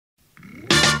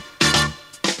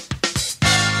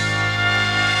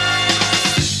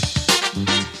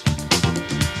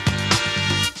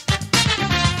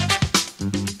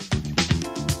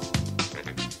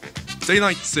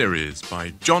Daylight Series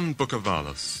by John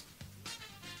Boukouvalas.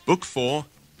 Book 4,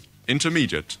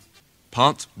 Intermediate,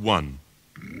 Part 1.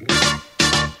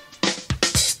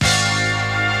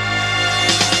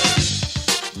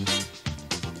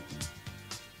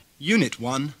 Unit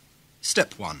 1,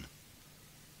 Step 1.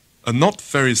 A not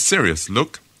very serious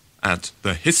look at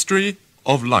the history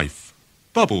of life.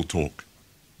 Bubble talk.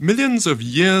 Millions of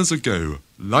years ago,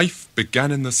 life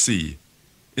began in the sea,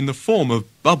 in the form of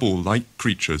bubble-like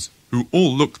creatures who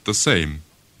all looked the same.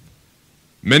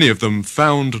 Many of them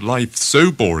found life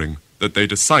so boring that they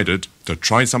decided to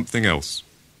try something else.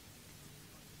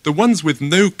 The ones with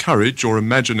no courage or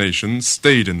imagination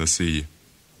stayed in the sea,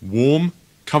 warm,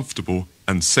 comfortable,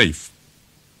 and safe.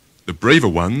 The braver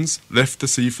ones left the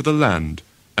sea for the land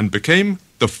and became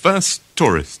the first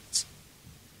tourists.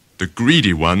 The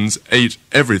greedy ones ate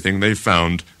everything they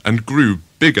found and grew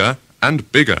bigger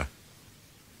and bigger.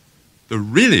 The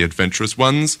really adventurous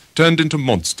ones turned into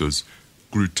monsters,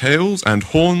 grew tails and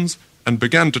horns, and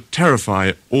began to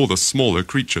terrify all the smaller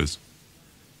creatures.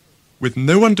 With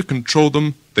no one to control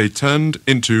them, they turned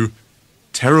into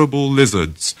terrible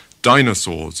lizards,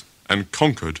 dinosaurs, and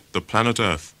conquered the planet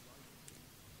Earth.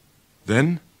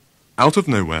 Then, out of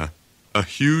nowhere, a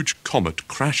huge comet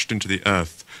crashed into the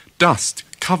Earth. Dust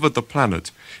covered the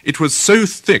planet. It was so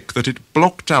thick that it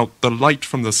blocked out the light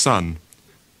from the sun.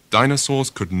 Dinosaurs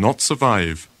could not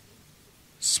survive.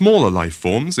 Smaller life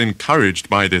forms, encouraged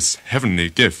by this heavenly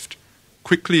gift,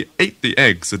 quickly ate the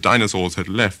eggs the dinosaurs had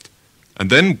left, and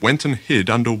then went and hid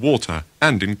under water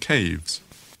and in caves.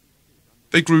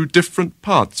 They grew different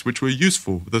parts which were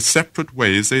useful for the separate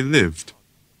ways they lived.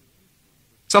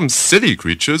 Some silly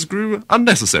creatures grew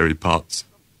unnecessary parts,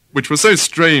 which were so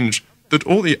strange that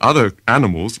all the other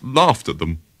animals laughed at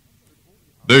them.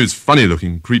 Those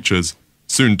funny-looking creatures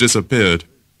soon disappeared.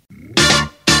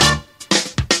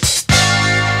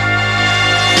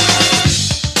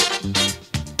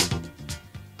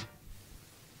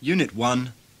 Unit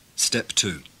 1, Step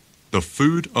 2. The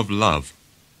food of love.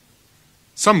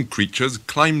 Some creatures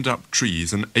climbed up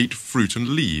trees and ate fruit and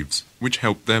leaves, which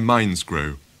helped their minds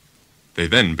grow. They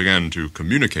then began to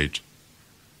communicate.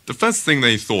 The first thing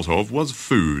they thought of was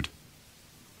food.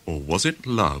 Or was it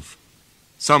love?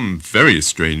 Some very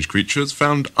strange creatures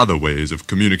found other ways of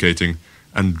communicating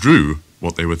and drew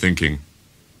what they were thinking.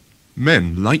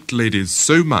 Men liked ladies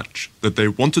so much that they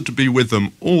wanted to be with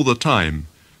them all the time,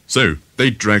 so they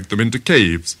dragged them into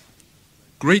caves.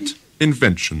 Great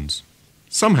inventions.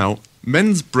 Somehow,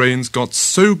 men's brains got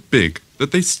so big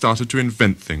that they started to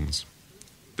invent things.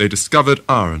 They discovered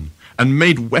iron and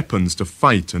made weapons to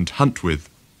fight and hunt with.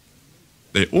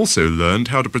 They also learned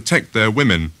how to protect their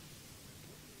women.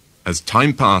 As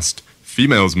time passed,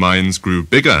 females' minds grew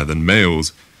bigger than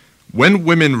males'. When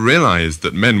women realized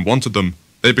that men wanted them,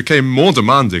 they became more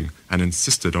demanding and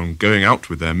insisted on going out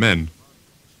with their men.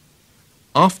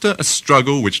 After a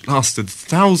struggle which lasted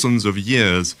thousands of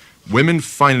years, women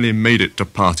finally made it to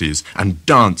parties and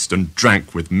danced and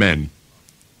drank with men.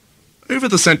 Over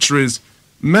the centuries,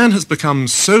 man has become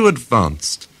so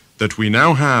advanced that we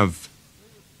now have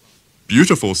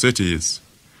beautiful cities,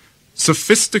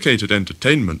 sophisticated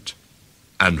entertainment,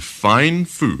 and fine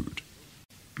food.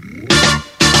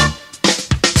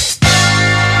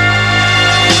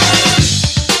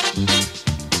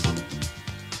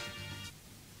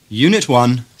 Unit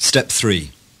 1, Step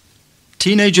 3.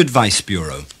 Teenage Advice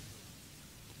Bureau.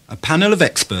 A panel of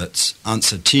experts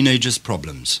answer teenagers'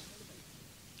 problems.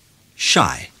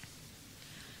 Shy.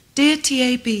 Dear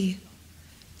TAB,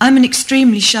 I'm an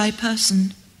extremely shy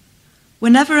person.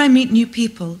 Whenever I meet new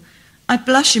people, I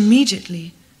blush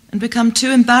immediately and become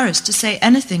too embarrassed to say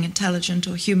anything intelligent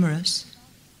or humorous.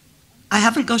 I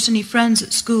haven't got any friends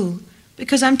at school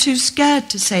because I'm too scared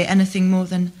to say anything more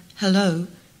than hello.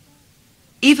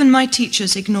 Even my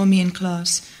teachers ignore me in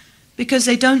class because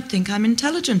they don't think I'm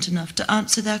intelligent enough to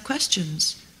answer their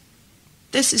questions.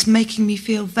 This is making me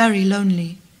feel very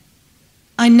lonely.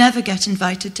 I never get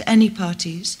invited to any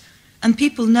parties, and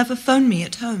people never phone me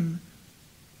at home.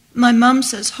 My mum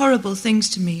says horrible things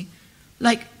to me,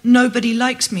 like nobody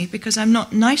likes me because I'm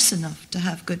not nice enough to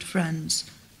have good friends.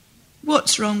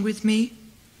 What's wrong with me?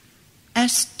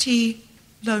 St.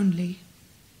 Lonely.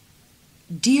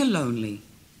 Dear Lonely,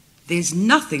 there's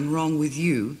nothing wrong with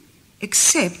you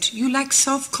except you lack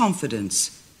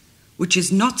self-confidence, which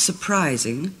is not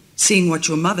surprising, seeing what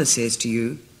your mother says to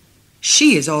you.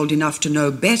 She is old enough to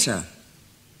know better.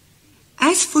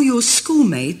 As for your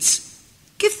schoolmates,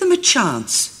 give them a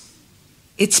chance.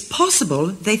 It's possible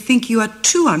they think you are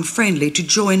too unfriendly to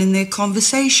join in their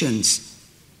conversations.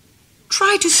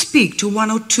 Try to speak to one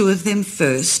or two of them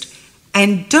first,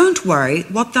 and don't worry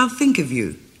what they'll think of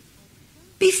you.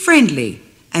 Be friendly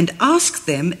and ask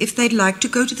them if they'd like to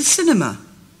go to the cinema.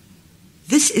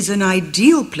 This is an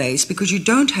ideal place because you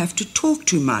don't have to talk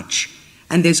too much,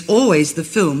 and there's always the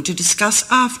film to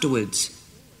discuss afterwards.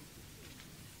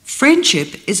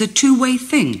 Friendship is a two-way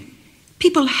thing.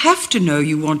 People have to know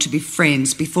you want to be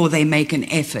friends before they make an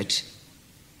effort.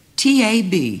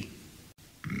 TAB.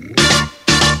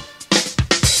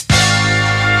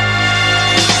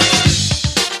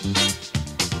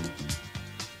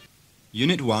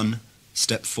 Unit 1,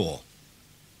 Step 4.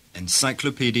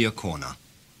 Encyclopedia Corner.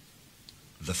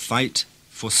 The Fight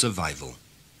for Survival.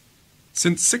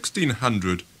 Since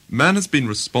 1600, man has been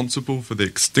responsible for the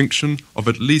extinction of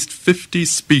at least 50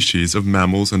 species of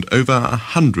mammals and over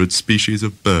 100 species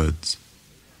of birds.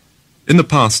 In the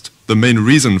past, the main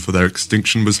reason for their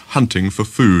extinction was hunting for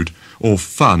food, or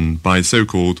fun by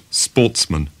so-called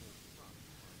sportsmen.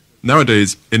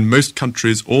 Nowadays, in most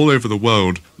countries all over the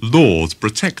world, laws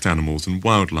protect animals and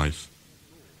wildlife.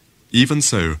 Even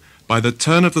so, by the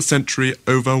turn of the century,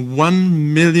 over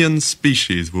 1 million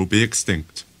species will be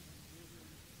extinct.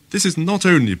 This is not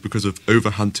only because of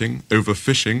overhunting,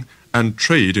 overfishing, and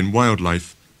trade in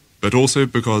wildlife, but also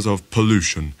because of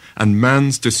pollution and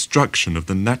man's destruction of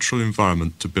the natural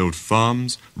environment to build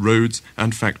farms, roads,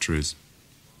 and factories.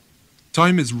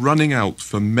 Time is running out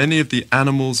for many of the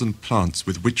animals and plants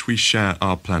with which we share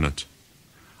our planet.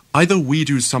 Either we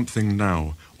do something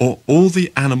now, or all the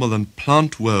animal and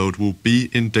plant world will be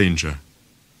in danger.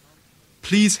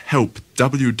 Please help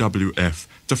WWF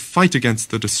to fight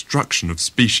against the destruction of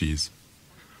species.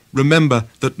 Remember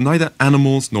that neither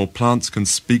animals nor plants can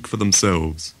speak for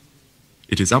themselves.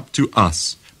 It is up to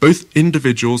us, both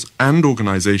individuals and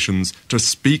organizations, to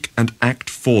speak and act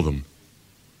for them.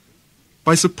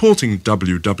 By supporting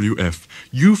WWF,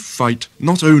 you fight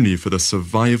not only for the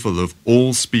survival of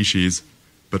all species,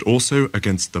 but also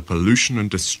against the pollution and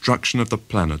destruction of the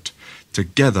planet.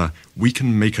 Together, we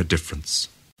can make a difference.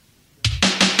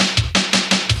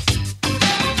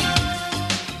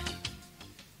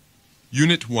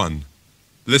 Unit 1.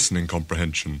 Listening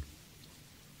Comprehension.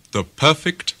 The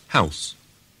Perfect House.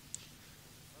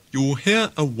 You will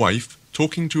hear a wife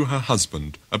talking to her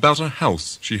husband about a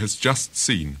house she has just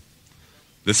seen.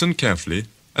 Listen carefully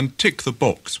and tick the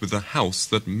box with a house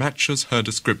that matches her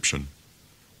description.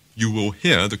 You will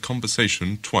hear the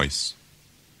conversation twice.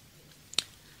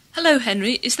 Hello,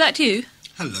 Henry. Is that you?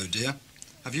 Hello, dear.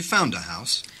 Have you found a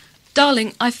house?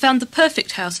 Darling, I've found the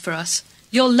perfect house for us.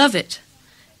 You'll love it.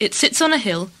 It sits on a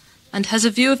hill and has a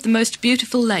view of the most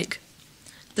beautiful lake.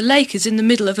 The lake is in the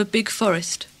middle of a big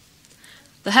forest.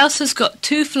 The house has got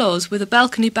 2 floors with a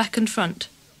balcony back and front.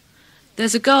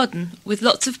 There's a garden with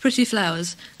lots of pretty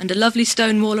flowers and a lovely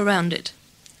stone wall around it.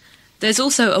 There's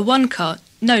also a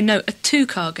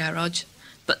 2-car garage.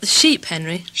 But the sheep,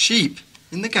 Henry... Sheep?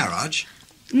 In the garage?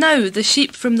 No, the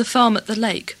sheep from the farm at the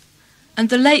lake. And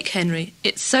the lake, Henry,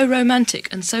 it's so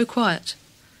romantic and so quiet.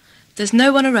 There's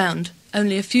no one around,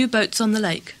 only a few boats on the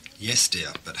lake. Yes, dear,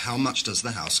 but how much does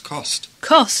the house cost?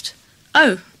 Cost?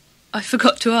 Oh, I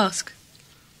forgot to ask.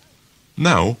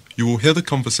 Now you will hear the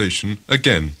conversation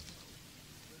again.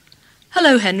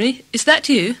 Hello, Henry. Is that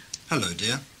you? Hello,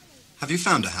 dear. Have you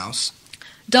found a house?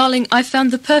 Darling, I've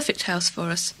found the perfect house for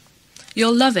us.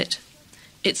 You'll love it.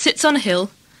 It sits on a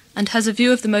hill and has a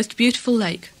view of the most beautiful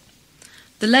lake.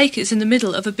 The lake is in the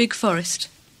middle of a big forest.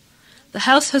 The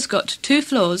house has got 2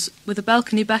 floors with a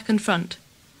balcony back and front.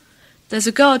 There's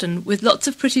a garden with lots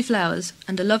of pretty flowers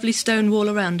and a lovely stone wall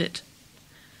around it.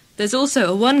 There's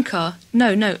also a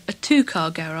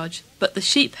 2-car garage. But the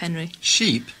sheep, Henry...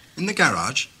 Sheep? In the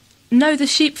garage? No, the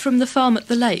sheep from the farm at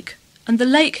the lake. And the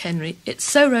lake, Henry, it's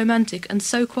so romantic and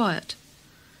so quiet.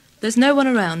 There's no one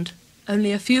around,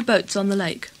 only a few boats on the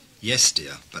lake. Yes,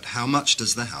 dear, but how much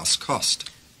does the house cost?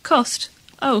 Cost?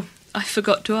 Oh, I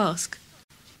forgot to ask.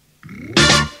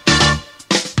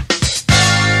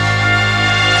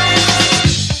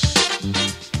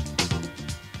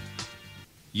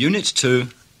 Unit 2,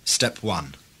 Step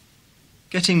 1.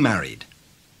 Getting married.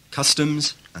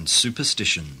 Customs and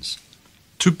superstitions.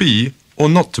 To be or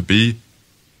not to be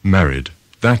married,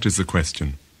 that is the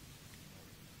question.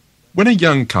 When a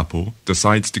young couple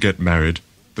decides to get married,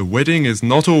 the wedding is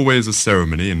not always a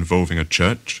ceremony involving a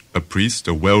church, a priest,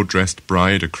 a well-dressed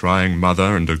bride, a crying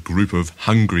mother, and a group of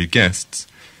hungry guests.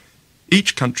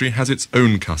 Each country has its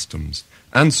own customs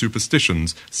and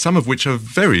superstitions, some of which are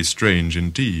very strange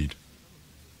indeed.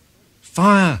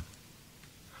 Fire!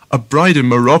 A bride in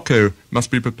Morocco must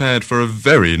be prepared for a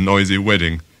very noisy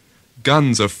wedding.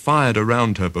 Guns are fired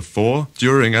around her before,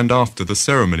 during and after the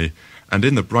ceremony, and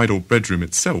in the bridal bedroom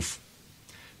itself.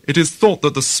 It is thought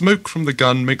that the smoke from the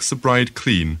gun makes the bride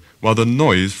clean, while the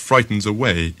noise frightens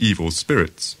away evil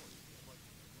spirits.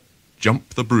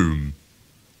 Jump the broom.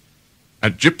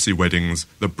 At gypsy weddings,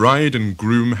 the bride and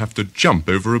groom have to jump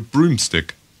over a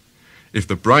broomstick. If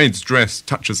the bride's dress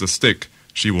touches a stick,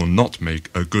 she will not make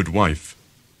a good wife.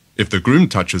 If the groom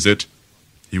touches it,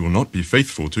 he will not be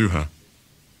faithful to her.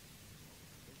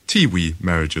 Tiwi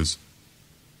marriages.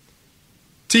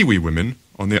 Tiwi women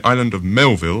on the island of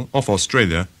Melville, off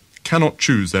Australia, cannot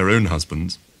choose their own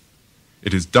husbands.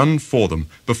 It is done for them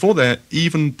before they're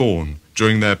even born,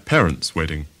 during their parents'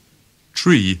 wedding.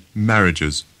 Tree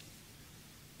marriages.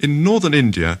 In northern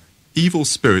India, evil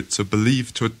spirits are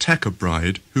believed to attack a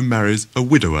bride who marries a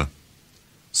widower.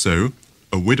 So,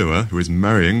 a widower who is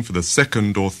marrying for the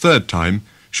second or third time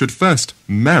should first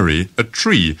marry a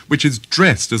tree which is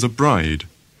dressed as a bride.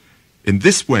 In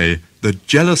this way, the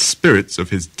jealous spirits of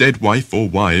his dead wife or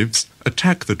wives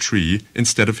attack the tree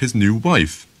instead of his new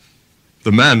wife.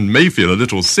 The man may feel a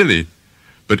little silly,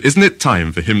 but isn't it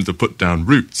time for him to put down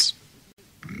roots?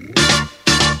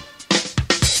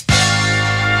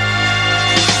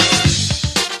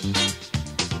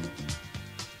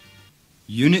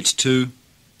 Unit 2,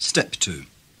 Step 2.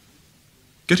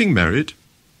 Getting married?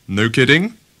 No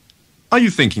kidding? Are you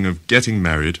thinking of getting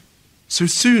married? So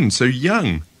soon, so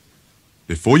young?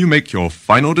 Before you make your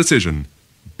final decision,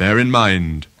 bear in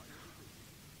mind,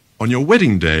 on your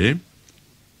wedding day,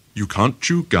 you can't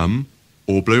chew gum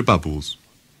or blow bubbles.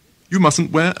 You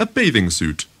mustn't wear a bathing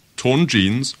suit, torn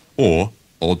jeans, or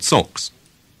odd socks.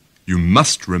 You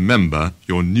must remember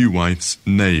your new wife's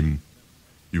name.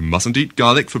 You mustn't eat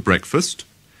garlic for breakfast.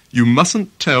 You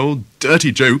mustn't tell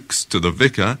dirty jokes to the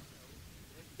vicar.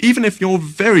 Even if you're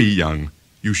very young,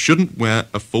 you shouldn't wear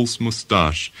a false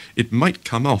moustache. It might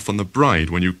come off on the bride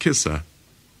when you kiss her.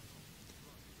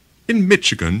 In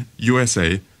Michigan,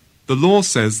 USA, the law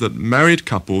says that married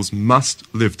couples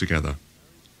must live together.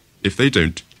 If they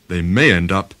don't, they may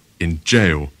end up in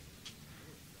jail.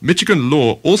 Michigan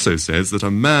law also says that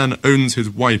a man owns his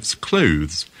wife's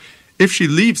clothes. If she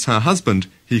leaves her husband,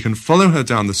 he can follow her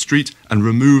down the street and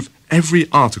remove every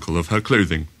article of her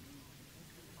clothing.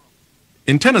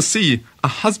 In Tennessee, a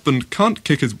husband can't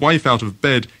kick his wife out of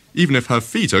bed even if her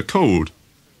feet are cold.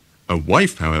 A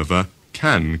wife, however,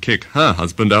 can kick her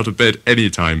husband out of bed any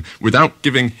time without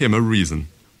giving him a reason.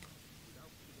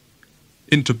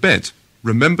 In Tibet,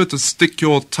 remember to stick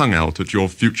your tongue out at your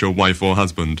future wife or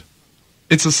husband.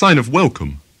 It's a sign of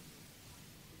welcome.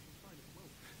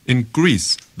 In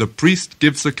Greece, the priest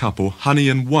gives the couple honey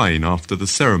and wine after the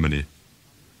ceremony.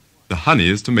 The honey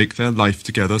is to make their life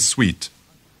together sweet.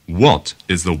 What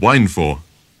is the wine for?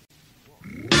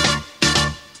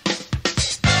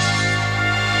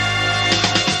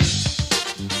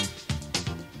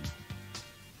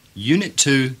 Unit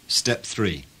 2, Step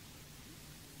 3.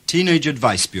 Teenage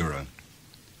Advice Bureau.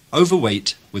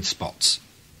 Overweight with spots.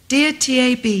 Dear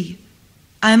TAB,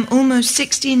 I am almost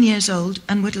 16 years old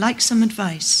and would like some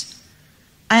advice.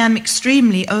 I am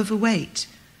extremely overweight,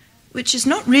 which is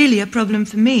not really a problem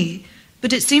for me,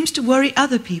 but it seems to worry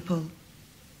other people.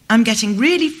 I'm getting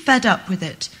really fed up with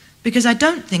it because I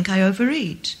don't think I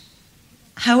overeat.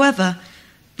 However,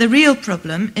 the real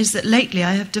problem is that lately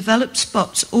I have developed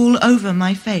spots all over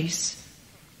my face.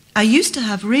 I used to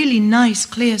have really nice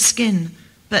clear skin,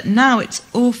 but now it's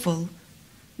awful.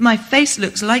 My face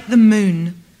looks like the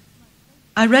moon.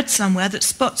 I read somewhere that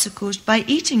spots are caused by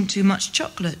eating too much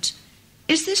chocolate.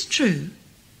 Is this true?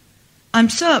 I'm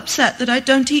so upset that I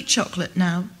don't eat chocolate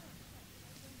now.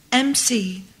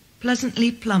 MC,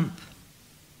 Pleasantly Plump.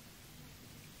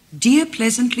 Dear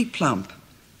Pleasantly Plump,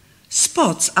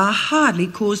 spots are hardly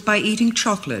caused by eating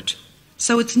chocolate,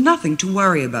 so it's nothing to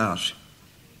worry about.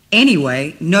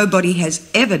 Anyway, nobody has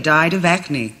ever died of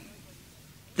acne.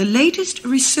 The latest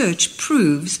research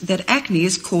proves that acne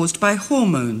is caused by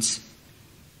hormones.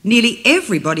 Nearly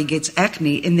everybody gets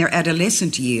acne in their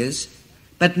adolescent years,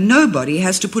 but nobody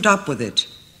has to put up with it.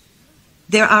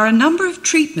 There are a number of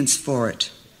treatments for it.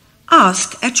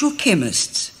 Ask at your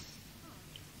chemist's.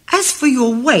 As for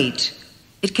your weight,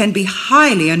 it can be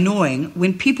highly annoying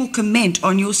when people comment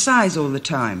on your size all the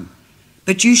time,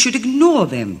 but you should ignore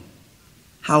them.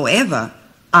 However,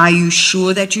 are you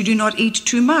sure that you do not eat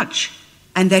too much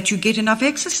and that you get enough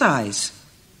exercise?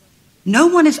 No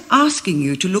one is asking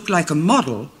you to look like a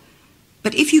model,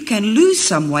 but if you can lose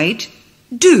some weight,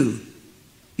 do.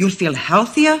 You'll feel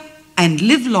healthier and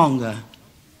live longer.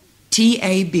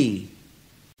 TAB.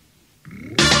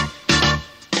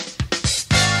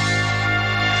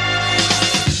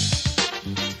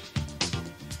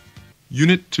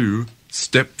 Unit 2,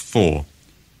 Step 4.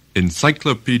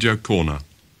 Encyclopedia Corner.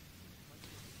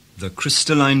 The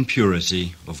crystalline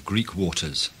purity of Greek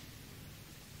waters.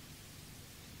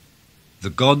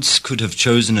 The gods could have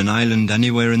chosen an island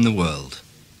anywhere in the world.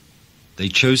 They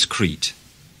chose Crete,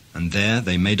 and there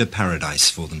they made a paradise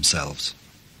for themselves.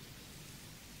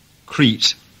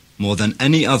 Crete, more than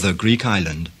any other Greek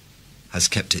island, has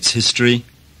kept its history,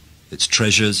 its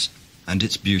treasures, and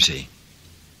its beauty.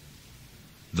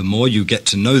 The more you get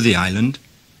to know the island,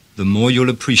 the more you'll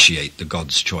appreciate the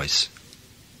god's choice.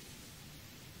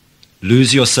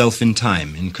 Lose yourself in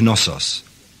time in Knossos,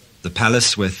 the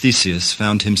palace where Theseus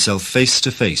found himself face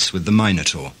to face with the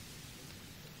Minotaur.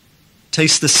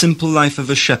 Taste the simple life of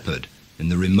a shepherd in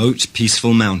the remote,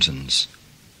 peaceful mountains.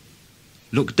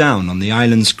 Look down on the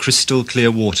island's crystal clear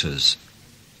waters,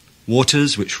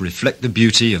 waters which reflect the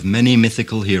beauty of many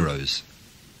mythical heroes,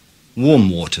 warm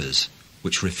waters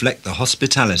which reflect the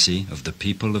hospitality of the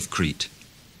people of Crete.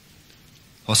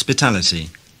 Hospitality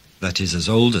that is as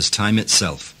old as time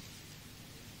itself.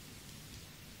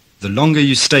 The longer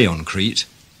you stay on Crete,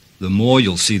 the more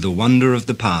you'll see the wonder of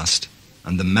the past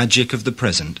and the magic of the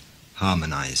present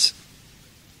harmonize.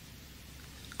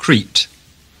 Crete,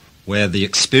 where the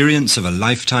experience of a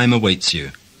lifetime awaits you,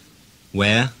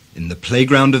 where, in the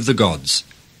playground of the gods,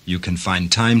 you can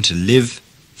find time to live,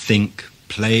 think,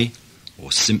 play,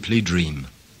 or simply dream.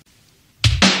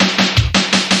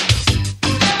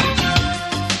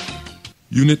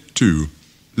 Unit 2,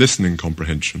 Listening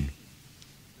Comprehension.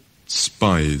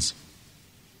 Spies.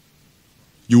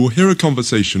 You will hear a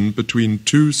conversation between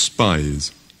two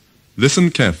spies.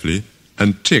 Listen carefully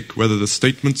and tick whether the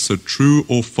statements are true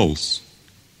or false.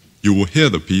 You will hear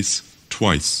the piece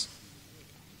twice.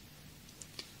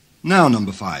 Now,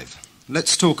 number 5,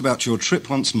 let's talk about your trip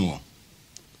once more.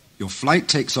 Your flight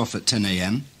takes off at 10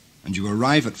 a.m. and you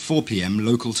arrive at 4 p.m.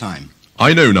 local time.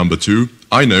 I know, number 2,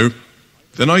 I know.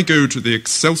 Then I go to the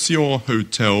Excelsior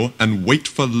Hotel and wait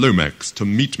for Lomax to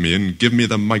meet me and give me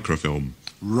the microfilm.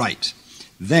 Right.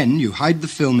 Then you hide the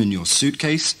film in your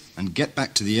suitcase and get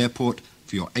back to the airport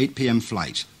for your 8 p.m.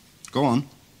 flight. Go on.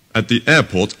 At the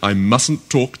airport, I mustn't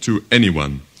talk to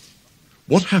anyone.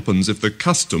 What happens if the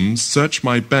customs search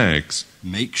my bags?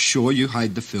 Make sure you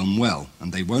hide the film well,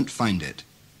 and they won't find it.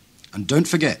 And don't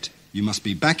forget, you must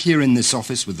be back here in this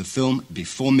office with the film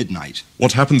before midnight.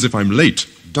 What happens if I'm late?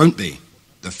 Don't be.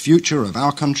 The future of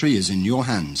our country is in your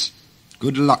hands.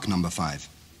 Good luck, number 5.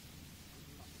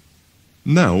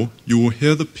 Now you will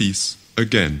hear the piece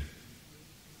again.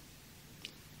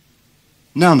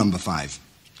 Now, number 5,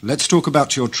 let's talk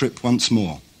about your trip once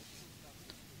more.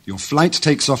 Your flight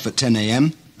takes off at 10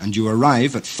 a.m. and you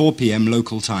arrive at 4 p.m.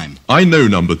 local time. I know,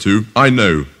 number 2, I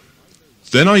know.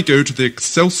 Then I go to the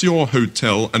Excelsior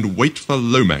Hotel and wait for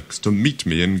Lomax to meet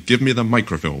me and give me the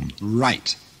microfilm.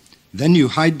 Right. Then you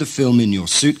hide the film in your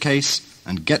suitcase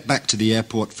and get back to the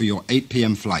airport for your 8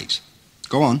 p.m. flight.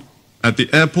 Go on. At the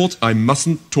airport, I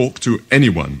mustn't talk to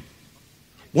anyone.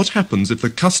 What happens if the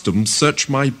customs search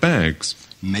my bags?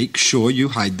 Make sure you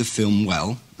hide the film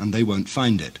well, and they won't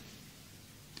find it.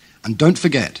 And don't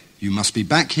forget, you must be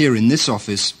back here in this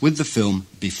office with the film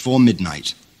before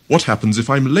midnight. What happens if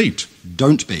I'm late?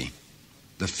 Don't be.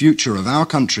 The future of our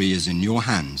country is in your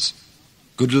hands.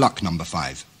 Good luck, number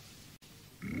 5.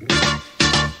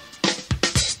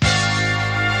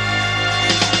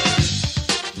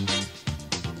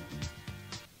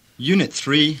 Unit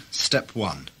 3, Step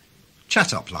 1.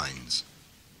 Chat-up lines.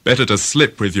 Better to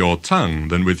slip with your tongue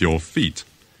than with your feet.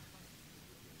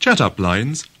 Chat-up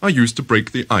lines are used to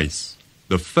break the ice,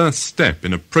 the first step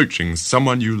in approaching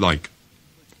someone you like.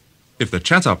 If the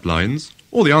chat-up lines,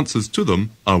 or the answers to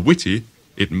them, are witty,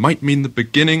 it might mean the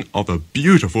beginning of a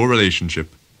beautiful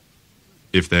relationship.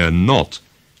 If they're not,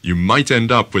 you might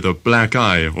end up with a black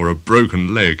eye or a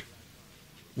broken leg.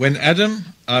 When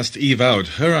Adam asked Eve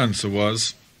out, her answer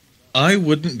was, "I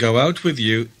wouldn't go out with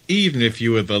you even if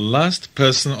you were the last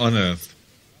person on earth."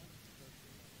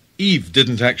 Eve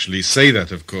didn't actually say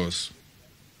that, of course.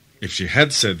 If she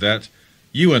had said that,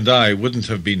 you and I wouldn't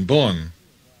have been born.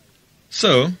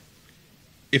 So,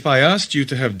 if I asked you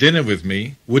to have dinner with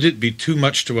me, would it be too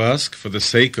much to ask for the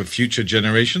sake of future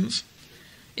generations?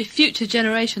 If future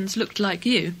generations looked like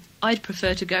you, I'd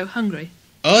prefer to go hungry.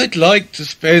 I'd like to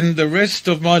spend the rest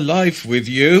of my life with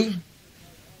you.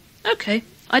 Okay,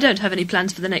 I don't have any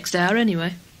plans for the next hour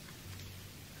anyway.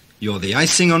 You're the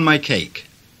icing on my cake,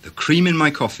 the cream in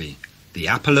my coffee, the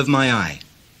apple of my eye,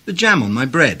 the jam on my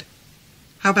bread.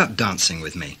 How about dancing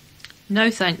with me?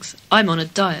 No thanks, I'm on a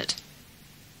diet.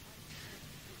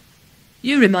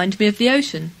 You remind me of the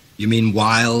ocean. You mean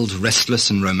wild, restless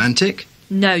and romantic?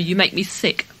 No, you make me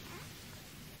sick.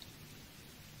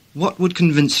 What would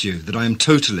convince you that I am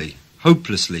totally,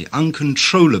 hopelessly,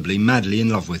 uncontrollably, madly in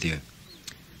love with you.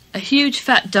 A huge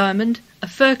fat diamond, a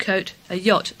fur coat, a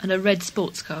yacht, and a red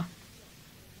sports car.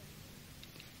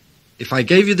 If I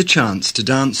gave you the chance to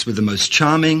dance with the most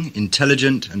charming,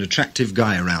 intelligent and attractive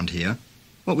guy around here,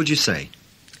 what would you say?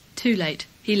 Too late.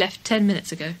 He left 10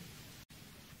 minutes ago.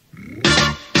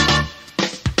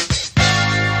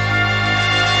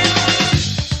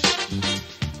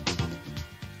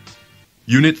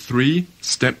 Unit 3,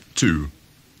 Step 2.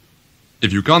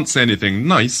 If you can't say anything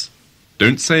nice,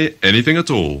 don't say anything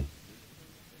at all.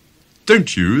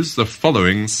 Don't use the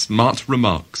following smart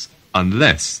remarks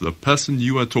unless the person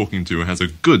you are talking to has a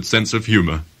good sense of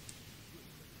humour.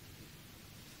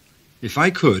 If I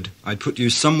could, I'd put you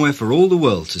somewhere for all the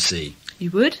world to see.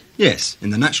 You would? Yes, in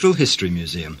the Natural History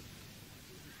Museum.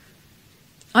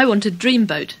 I want a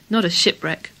dreamboat, not a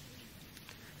shipwreck.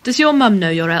 Does your mum know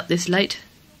you're out this late?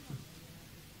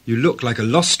 You look like a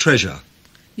lost treasure.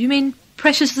 You mean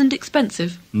precious and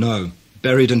expensive? No,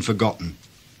 buried and forgotten.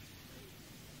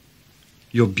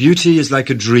 Your beauty is like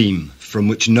a dream from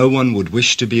which no one would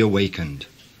wish to be awakened.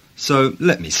 So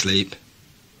let me sleep.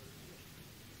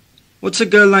 What's a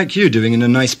girl like you doing in a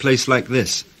nice place like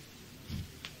this?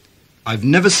 I've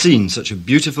never seen such a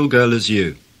beautiful girl as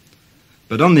you.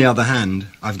 But on the other hand,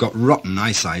 I've got rotten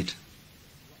eyesight.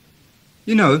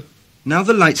 You know, now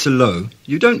the lights are low,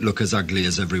 you don't look as ugly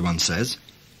as everyone says.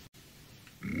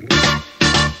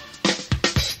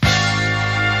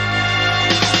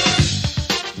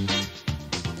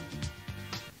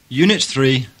 Unit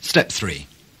 3, Step 3.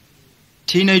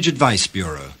 Teenage Advice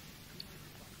Bureau.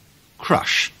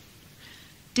 Crush.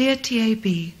 Dear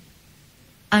TAB,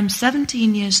 I'm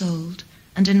 17 years old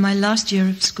and in my last year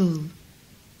of school.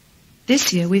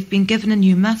 This year we've been given a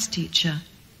new maths teacher.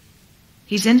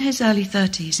 He's in his early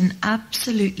 30s and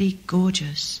absolutely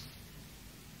gorgeous.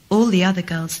 All the other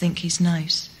girls think he's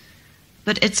nice,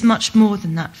 but it's much more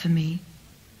than that for me.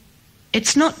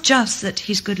 It's not just that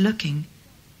he's good looking.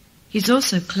 He's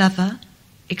also clever,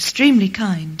 extremely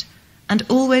kind, and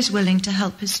always willing to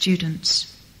help his students.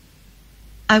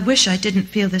 I wish I didn't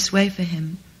feel this way for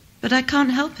him, but I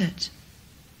can't help it.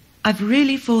 I've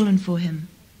really fallen for him.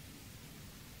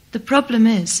 The problem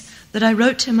is that I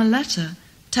wrote him a letter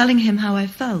telling him how I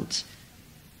felt,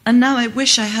 and now I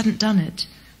wish I hadn't done it,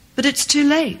 but it's too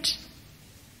late.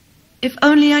 If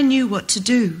only I knew what to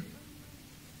do.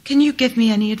 Can you give me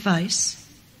any advice?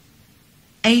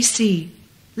 AC,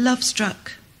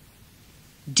 Lovestruck.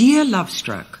 Dear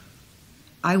Lovestruck,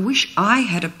 I wish I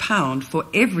had £1 for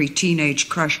every teenage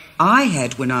crush I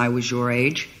had when I was your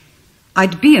age.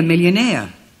 I'd be a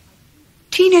millionaire.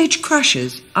 Teenage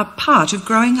crushes are part of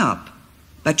growing up,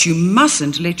 but you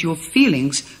mustn't let your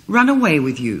feelings run away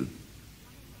with you.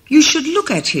 You should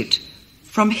look at it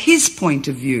from his point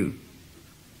of view.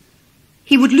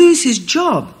 He would lose his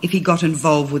job if he got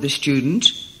involved with a student.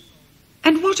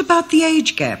 And what about the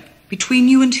age gap between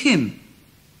you and him?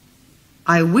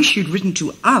 I wish you'd written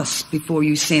to us before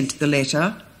you sent the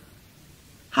letter.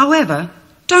 However,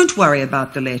 don't worry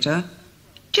about the letter.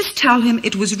 Just tell him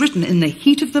it was written in the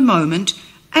heat of the moment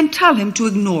and tell him to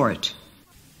ignore it.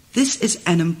 This is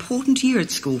an important year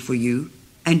at school for you,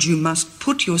 and you must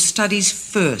put your studies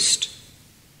first.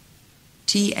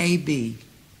 TAB.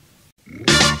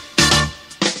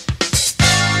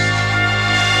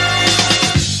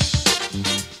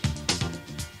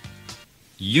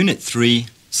 Unit 3,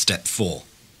 Step 4.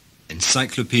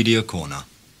 Encyclopedia Corner.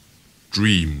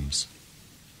 Dreams.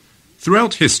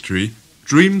 Throughout history,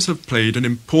 dreams have played an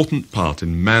important part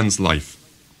in man's life.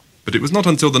 But it was not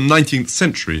until the 19th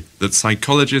century that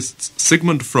psychologists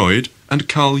Sigmund Freud and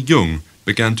Carl Jung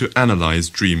began to analyze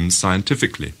dreams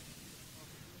scientifically.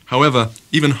 However,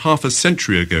 even half a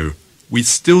century ago, we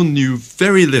still knew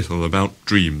very little about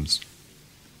dreams.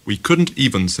 We couldn't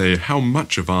even say how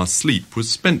much of our sleep was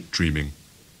spent dreaming.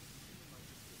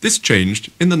 This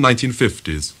changed in the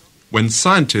 1950s, when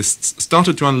scientists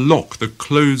started to unlock the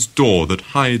closed door that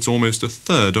hides almost a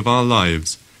third of our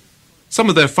lives. Some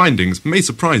of their findings may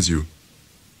surprise you.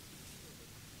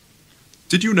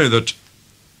 Did you know that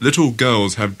little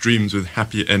girls have dreams with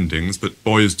happy endings, but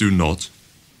boys do not?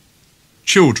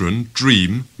 Children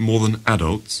dream more than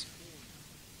adults.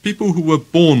 People who were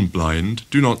born blind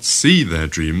do not see their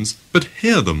dreams, but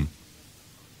hear them.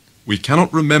 We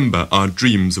cannot remember our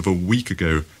dreams of a week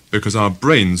ago because our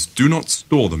brains do not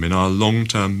store them in our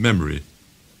long-term memory.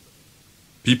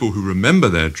 People who remember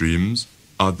their dreams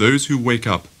are those who wake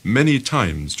up many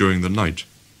times during the night.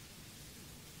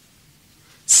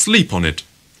 Sleep on it.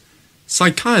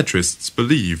 Psychiatrists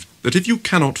believe that if you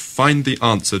cannot find the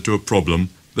answer to a problem,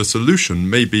 the solution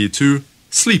may be to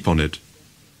sleep on it.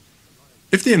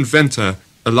 If the inventor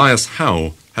Elias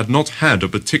Howe had not had a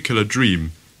particular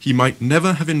dream, he might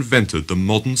never have invented the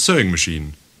modern sewing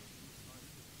machine.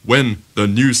 When the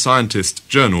New Scientist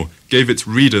journal gave its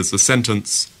readers the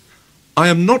sentence, "I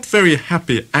am not very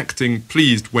happy acting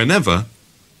pleased whenever,"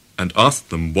 and asked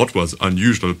them what was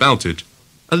unusual about it,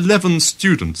 11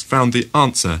 students found the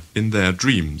answer in their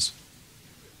dreams.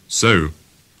 So,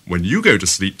 when you go to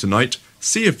sleep tonight,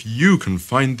 see if you can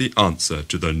find the answer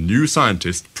to the New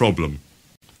Scientist problem.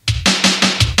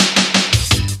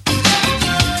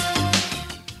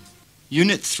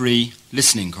 Unit 3,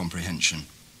 Listening Comprehension.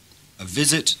 A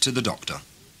visit to the doctor.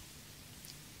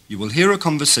 You will hear a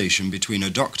conversation between a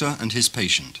doctor and his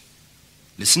patient.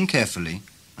 Listen carefully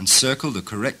and circle the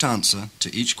correct answer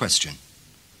to each question.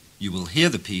 You will hear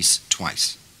the piece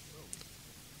twice.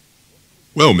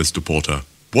 Well, Mr. Porter,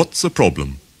 what's the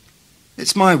problem?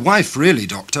 It's my wife, really,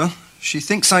 Doctor. She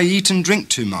thinks I eat and drink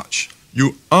too much.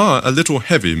 You are a little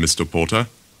heavy, Mr. Porter.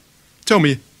 Tell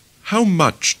me, how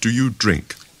much do you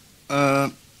drink?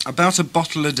 About a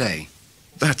bottle a day.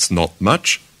 That's not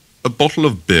much. A bottle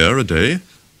of beer a day?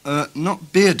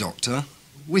 Not beer, Doctor.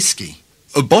 Whiskey.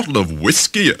 A bottle of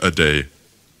whiskey a day?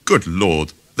 Good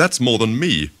Lord, that's more than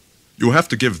me. You'll have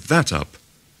to give that up.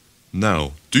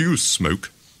 Now, do you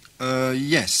smoke?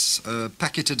 Yes, a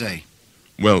packet a day.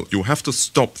 Well, you'll have to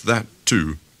stop that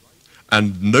too.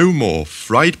 And no more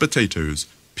fried potatoes,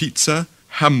 pizza,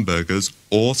 hamburgers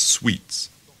or sweets.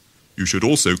 You should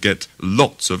also get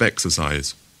lots of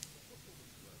exercise.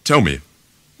 Tell me,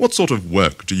 what sort of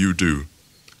work do you do?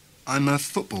 I'm a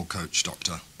football coach,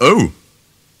 Doctor. Oh!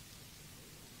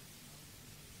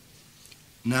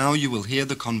 Now you will hear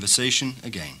the conversation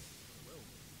again.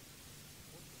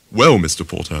 Well, Mr.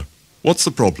 Porter, what's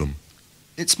the problem?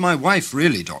 It's my wife,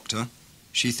 really, Doctor.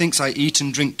 She thinks I eat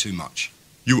and drink too much.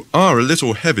 You are a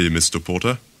little heavy, Mr.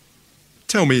 Porter.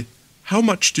 Tell me, how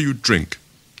much do you drink?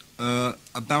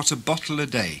 About a bottle a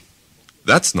day.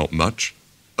 That's not much.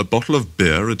 A bottle of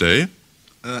beer a day?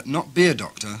 Not beer,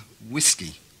 Doctor.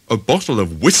 Whiskey. A bottle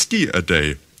of whiskey a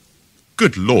day?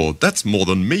 Good Lord, that's more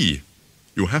than me.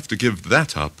 You'll have to give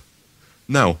that up.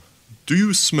 Now, do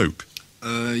you smoke?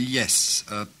 Yes,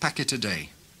 a packet a day.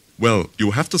 Well,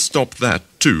 you'll have to stop that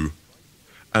too.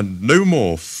 And no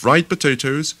more fried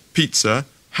potatoes, pizza,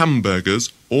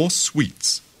 hamburgers or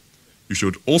sweets. You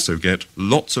should also get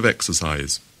lots of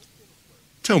exercise.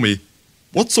 Tell me,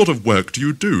 what sort of work do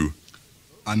you do?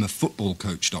 I'm a football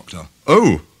coach, Doctor.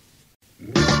 Oh!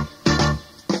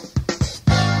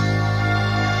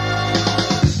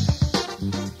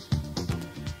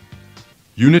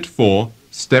 Unit 4,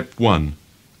 Step 1.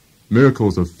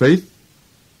 Miracles of Faith.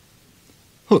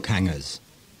 Hook hangers.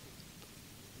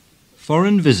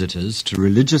 Foreign visitors to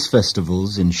religious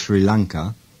festivals in Sri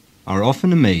Lanka are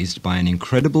often amazed by an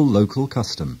incredible local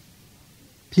custom.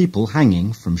 People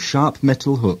hanging from sharp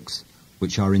metal hooks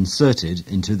which are inserted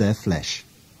into their flesh.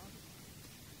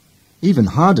 Even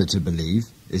harder to believe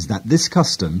is that this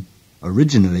custom,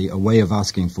 originally a way of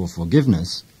asking for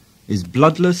forgiveness, is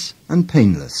bloodless and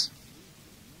painless.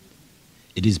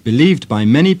 It is believed by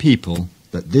many people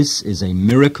that this is a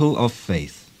miracle of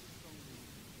faith.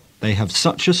 They have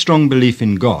such a strong belief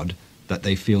in God that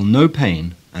they feel no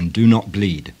pain and do not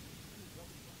bleed.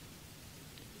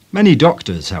 Many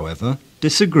doctors, however,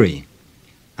 disagree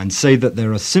and say that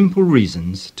there are simple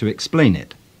reasons to explain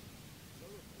it.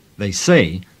 They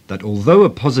say that although a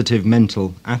positive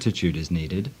mental attitude is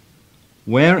needed,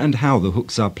 where and how the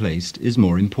hooks are placed is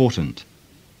more important.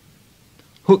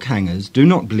 Hook hangers do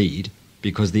not bleed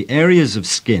because the areas of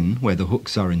skin where the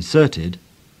hooks are inserted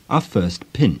are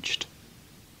first pinched.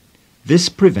 This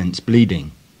prevents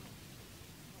bleeding.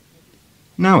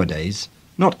 Nowadays,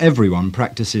 not everyone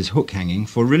practices hook hanging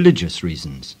for religious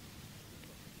reasons.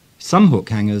 Some hook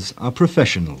hangers are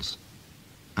professionals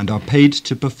and are paid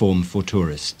to perform for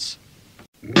tourists.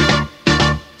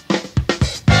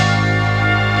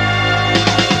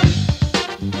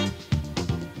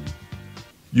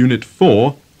 Unit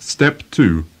 4, Step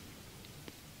 2.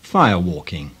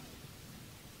 Firewalking.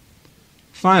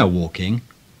 Firewalking,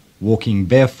 walking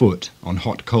barefoot on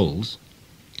hot coals,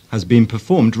 has been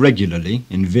performed regularly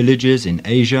in villages in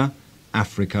Asia,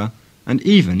 Africa, and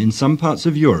even in some parts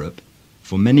of Europe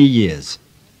for many years.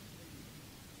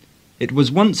 It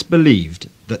was once believed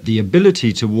that the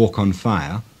ability to walk on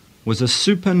fire was a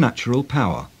supernatural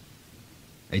power,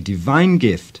 a divine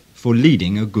gift for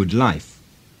leading a good life.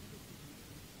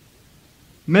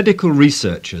 Medical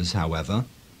researchers, however,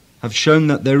 have shown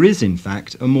that there is in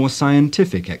fact a more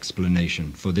scientific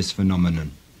explanation for this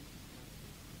phenomenon.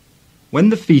 When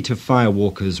the feet of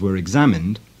firewalkers were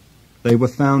examined, they were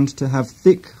found to have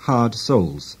thick, hard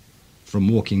soles, from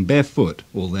walking barefoot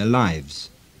all their lives,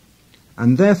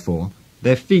 and therefore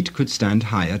their feet could stand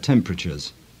higher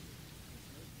temperatures.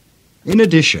 In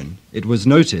addition, it was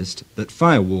noticed that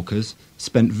firewalkers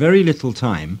spent very little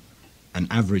time, an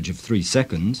average of 3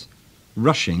 seconds,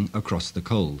 rushing across the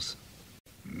coals.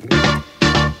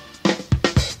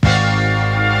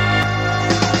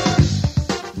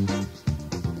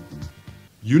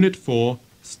 Unit 4,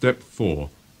 Step 4.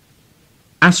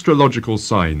 Astrological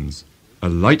signs. A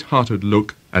light-hearted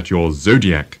look at your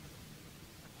zodiac.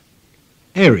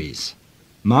 Aries,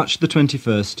 March the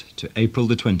 21st to April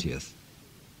the 20th.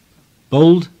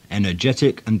 Bold,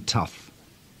 energetic and tough.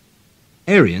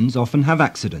 Arians often have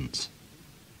accidents.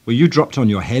 Were you dropped on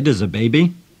your head as a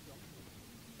baby?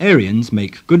 Arians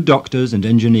make good doctors and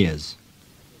engineers.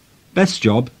 Best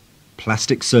job,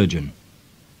 plastic surgeon.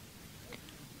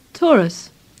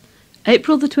 Taurus,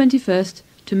 April the 21st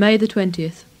to May the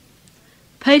 20th.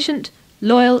 Patient,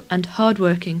 loyal and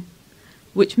hard-working,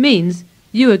 which means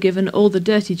you are given all the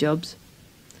dirty jobs.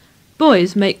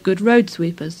 Boys make good road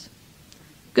sweepers.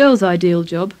 Girls' ideal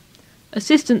job,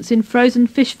 assistants in frozen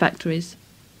fish factories.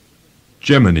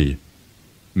 Gemini,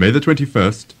 May the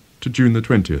 21st to June the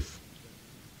 20th.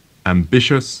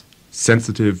 Ambitious,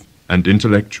 sensitive and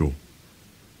intellectual.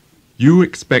 You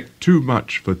expect too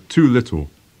much for too little.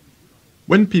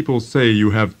 When people say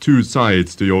you have two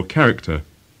sides to your character,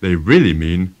 they really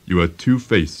mean you are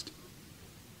two-faced.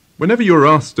 Whenever you're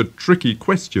asked a tricky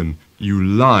question, you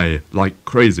lie like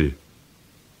crazy.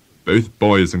 Both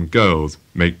boys and girls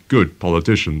make good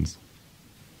politicians.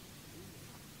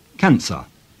 Cancer,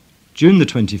 June the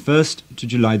 21st to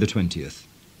July the 20th.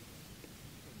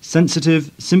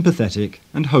 Sensitive, sympathetic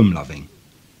and home-loving.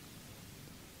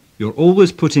 You're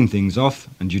always putting things off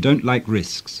and you don't like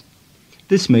risks.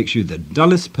 This makes you the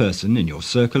dullest person in your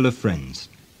circle of friends.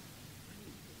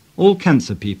 All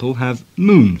Cancer people have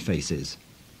moon faces.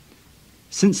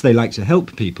 Since they like to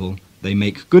help people, they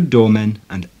make good doormen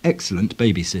and excellent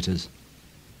babysitters.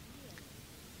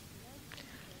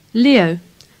 Leo,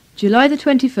 July the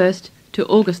 21st to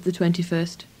August the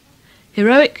 21st.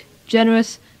 Heroic,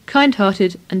 generous,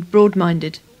 kind-hearted and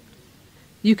broad-minded.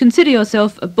 You consider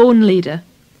yourself a born leader.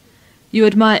 You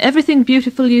admire everything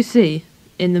beautiful you see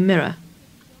in the mirror.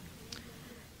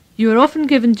 You are often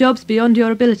given jobs beyond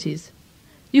your abilities.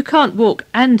 You can't walk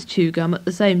and chew gum at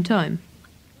the same time.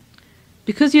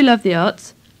 Because you love the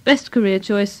arts, best career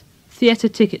choice, theatre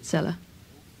ticket seller.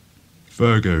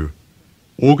 Virgo,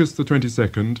 August the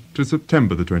 22nd to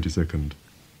September the 22nd.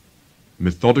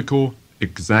 Methodical,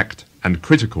 exact and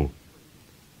critical.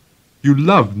 You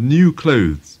love new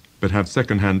clothes, but have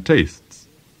second-hand tastes.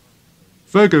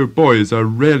 Virgo boys are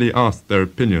rarely asked their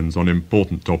opinions on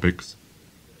important topics.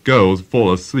 Girls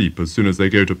fall asleep as soon as they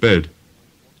go to bed.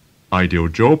 Ideal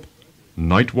job,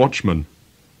 night watchman.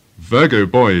 Virgo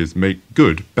boys make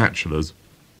good bachelors.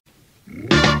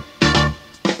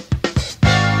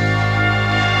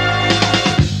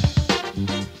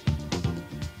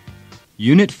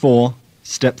 Unit 4,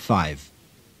 Step 5.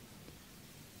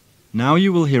 Now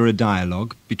you will hear a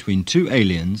dialogue between two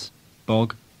aliens,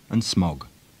 Bog and Smog.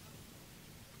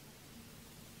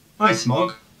 Hi,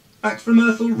 Smog. Back from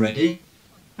Earth already?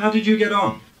 How did you get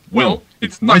on? Well,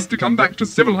 it's nice to come back to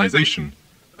civilization.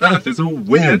 Earth is a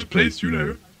weird place, you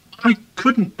know. I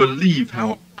couldn't believe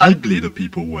how ugly the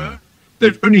people were.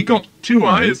 They've only got 2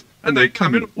 eyes, and they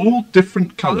come in all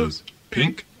different colours.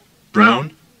 Pink,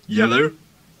 brown, yellow.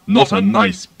 Not a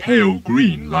nice pale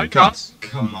green like us.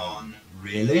 Come on,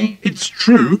 really? It's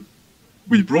true.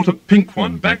 We brought a pink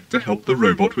one back to help the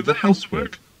robot with the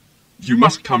housework. You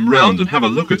must come round and have a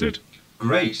look at it.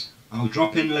 Great. I'll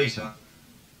drop in later.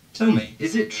 Tell me,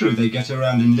 is it true they get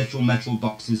around in little metal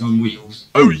boxes on wheels?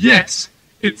 Oh, yes.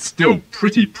 It's still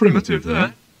pretty primitive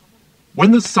there.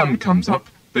 When the sun comes up,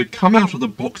 they come out of the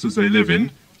boxes they live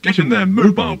in, get in their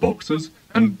mobile boxes,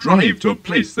 and drive to a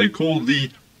place they call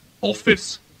the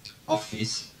office.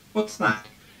 Office? What's that?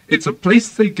 It's a place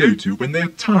they go to when they're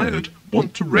tired,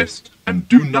 want to rest, and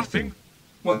do nothing.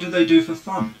 What do they do for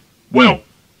fun? Well,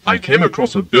 I came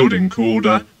across a building called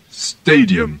a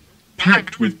stadium,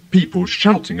 packed with people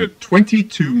shouting at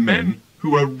 22 men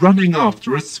who are running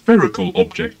after a spherical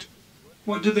object.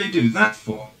 What do they do that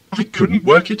for? I couldn't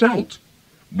work it out.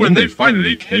 When they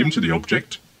finally came to the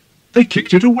object, they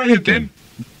kicked it away again.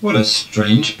 What a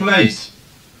strange place.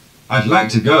 I'd like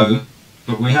to go,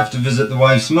 but we have to visit the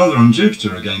wife's mother on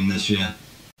Jupiter again this year.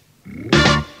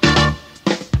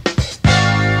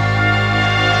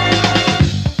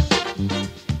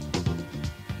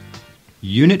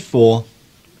 Unit 4,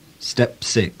 Step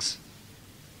 6.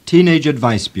 Teenage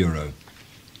Advice Bureau.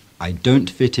 I don't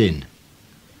fit in.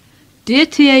 Dear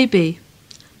TAB,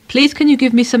 Please can you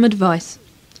give me some advice?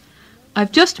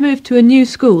 I've just moved to a new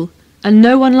school and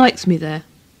no one likes me there.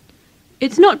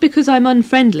 It's not because I'm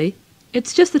unfriendly,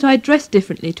 it's just that I dress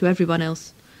differently to everyone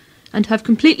else and have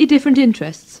completely different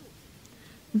interests.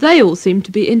 They all seem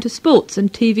to be into sports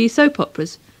and TV soap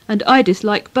operas, and I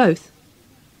dislike both.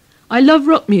 I love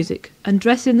rock music and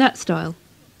dress in that style.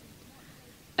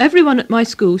 Everyone at my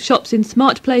school shops in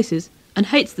smart places and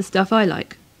hates the stuff I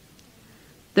like.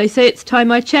 They say it's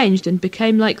time I changed and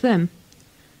became like them.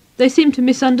 They seem to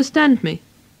misunderstand me.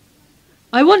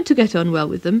 I want to get on well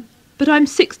with them, but I'm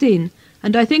 16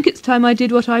 and I think it's time I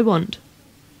did what I want.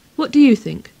 What do you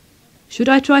think? Should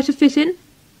I try to fit in?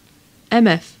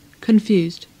 MF.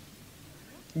 Confused.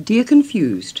 Dear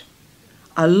Confused,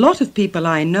 a lot of people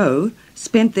I know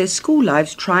spent their school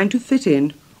lives trying to fit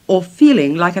in or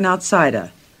feeling like an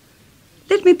outsider.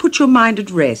 Let me put your mind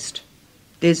at rest.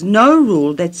 There's no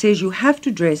rule that says you have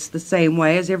to dress the same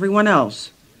way as everyone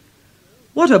else.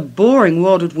 What a boring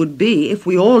world it would be if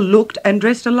we all looked and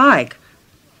dressed alike.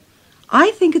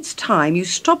 I think it's time you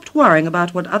stopped worrying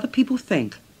about what other people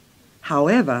think.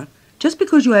 However, just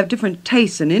because you have different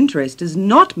tastes and interests does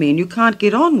not mean you can't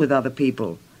get on with other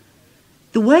people.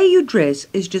 The way you dress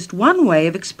is just one way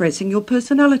of expressing your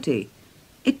personality.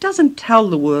 It doesn't tell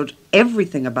the world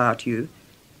everything about you.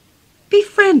 Be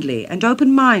friendly and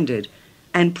open-minded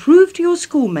and prove to your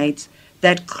schoolmates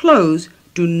that clothes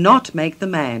do not make the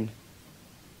man.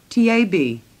 TAB.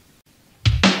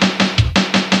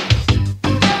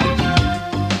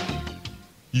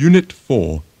 Unit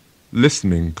 4.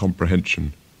 Listening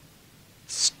Comprehension.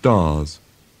 Stars.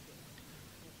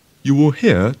 You will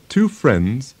hear two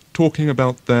friends talking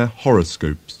about their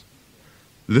horoscopes.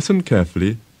 Listen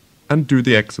carefully and do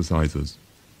the exercises.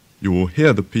 You will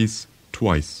hear the piece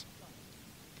twice.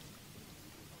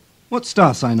 What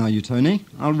star sign are you, Tony?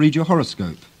 I'll read your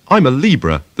horoscope. I'm a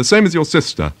Libra, the same as your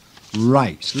sister.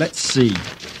 Right, let's see.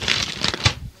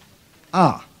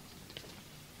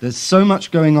 There's so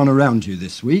much going on around you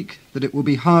this week that it will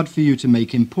be hard for you to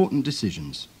make important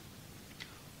decisions.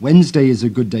 Wednesday is a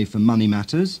good day for money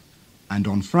matters, and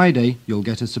on Friday you'll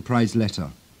get a surprise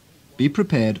letter. Be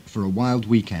prepared for a wild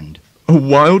weekend. A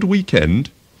wild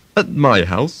weekend? At my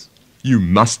house? You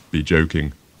must be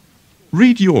joking.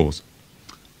 Read yours.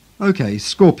 Okay,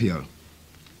 Scorpio.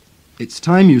 It's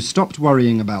time you stopped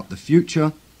worrying about the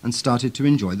future and started to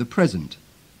enjoy the present.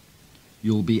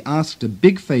 You'll be asked a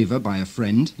big favour by a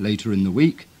friend later in the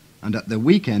week, and at the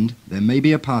weekend there may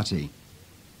be a party.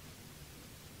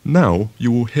 Now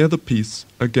you will hear the piece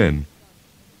again.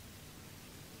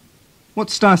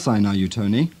 What star sign are you,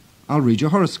 Tony? I'll read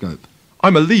your horoscope.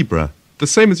 I'm a Libra, the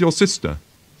same as your sister.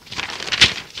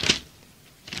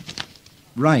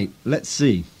 Right, let's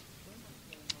see.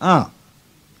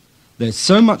 There's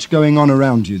so much going on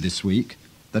around you this week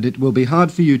that it will be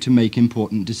hard for you to make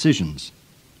important decisions.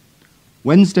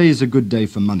 Wednesday is a good day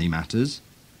for money matters,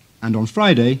 and on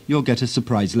Friday you'll get a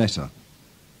surprise letter.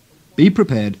 Be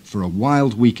prepared for a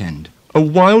wild weekend. A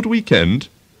wild weekend?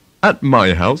 At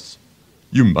my house?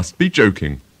 You must be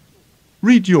joking.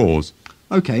 Read yours.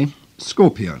 Okay,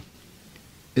 Scorpio.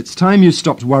 It's time you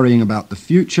stopped worrying about the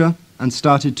future and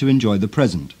started to enjoy the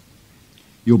present.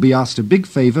 You'll be asked a big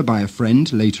favour by a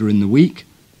friend later in the week,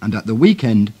 and at the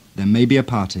weekend there may be a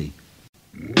party.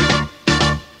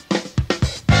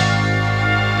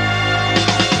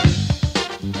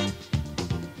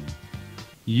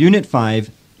 Unit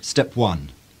 5, Step 1.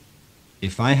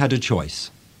 If I had a choice.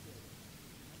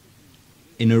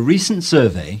 In a recent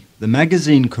survey, the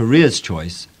magazine Careers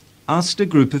Choice asked a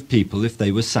group of people if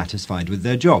they were satisfied with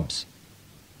their jobs.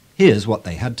 Here's what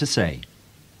they had to say.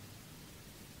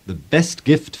 The best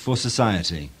gift for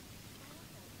society.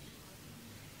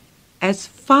 As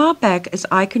far back as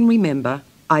I can remember,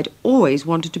 I'd always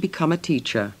wanted to become a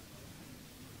teacher.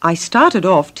 I started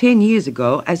off 10 years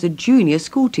ago as a junior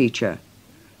school teacher,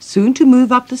 soon to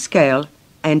move up the scale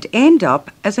and end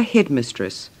up as a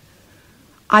headmistress.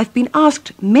 I've been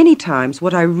asked many times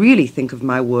what I really think of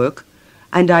my work,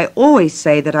 and I always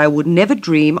say that I would never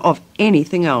dream of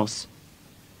anything else.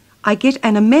 I get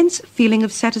an immense feeling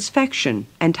of satisfaction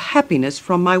and happiness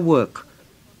from my work.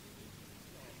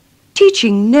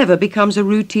 Teaching never becomes a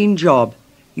routine job.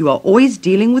 You are always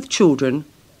dealing with children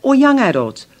or young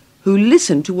adults who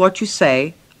listen to what you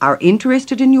say, are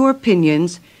interested in your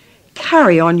opinions,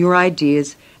 carry on your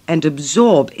ideas, and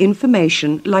absorb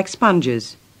information like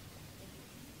sponges.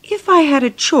 If I had a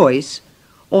choice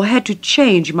or had to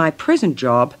change my present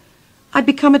job, I'd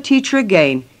become a teacher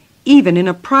again, even in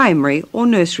a primary or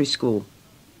nursery school.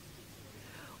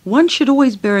 One should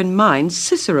always bear in mind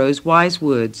Cicero's wise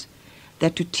words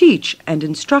that to teach and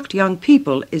instruct young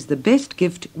people is the best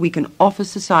gift we can offer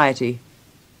society.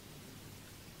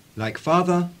 Like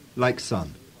father, like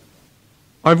son.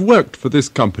 I've worked for this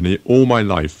company all my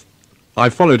life. I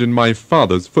followed in my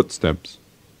father's footsteps.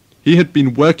 He had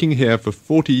been working here for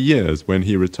 40 years when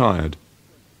he retired.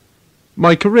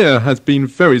 My career has been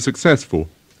very successful,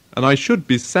 and I should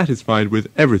be satisfied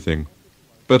with everything,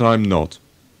 but I'm not.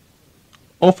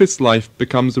 Office life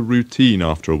becomes a routine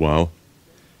after a while.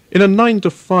 In a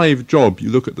 9-to-5 job, you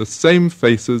look at the same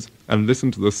faces and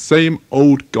listen to the same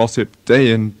old gossip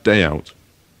day in, day out.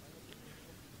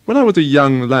 When I was a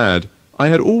young lad, I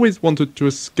had always wanted to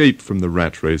escape from the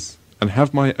rat race and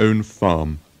have my own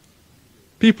farm.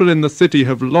 People in the city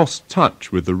have lost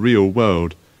touch with the real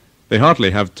world. They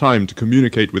hardly have time to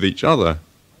communicate with each other.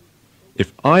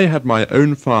 If I had my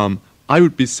own farm, I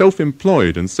would be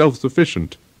self-employed and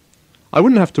self-sufficient. I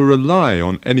wouldn't have to rely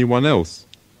on anyone else.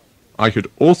 I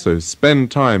could also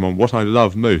spend time on what I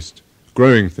love most,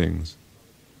 growing things.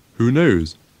 Who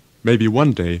knows? Maybe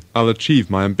one day I'll achieve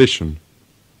my ambition.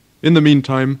 In the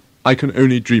meantime, I can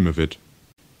only dream of it.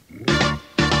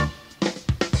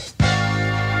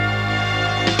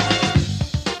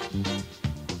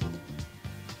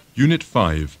 Unit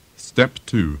 5, Step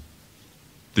 2.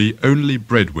 The only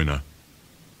breadwinner.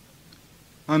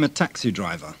 I'm a taxi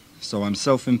driver, so I'm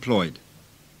self-employed.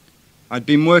 I'd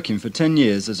been working for 10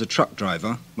 years as a truck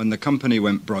driver when the company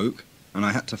went broke and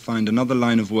I had to find another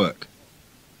line of work.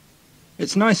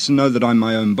 It's nice to know that I'm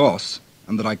my own boss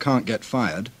and that I can't get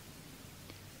fired.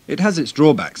 It has its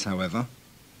drawbacks, however.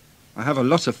 I have a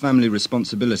lot of family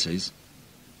responsibilities.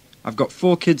 I've got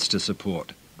 4 kids to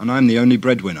support and I'm the only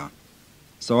breadwinner,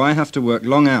 so I have to work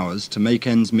long hours to make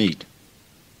ends meet.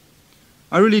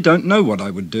 I really don't know what I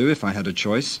would do if I had a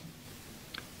choice.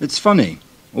 It's funny,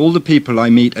 all the people I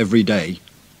meet every day,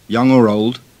 young or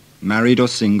old, married or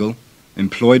single,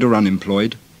 employed or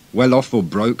unemployed, well off or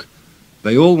broke,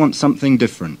 they all want something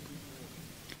different.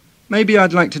 Maybe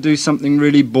I'd like to do something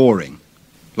really boring,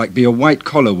 like be a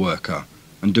white-collar worker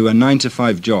and do a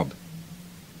 9-to-5 job.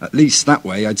 At least that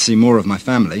way I'd see more of my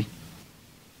family.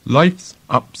 Life's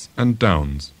ups and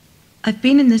downs. I've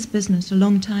been in this business a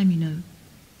long time, you know.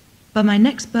 By my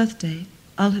next birthday,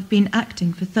 I'll have been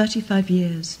acting for 35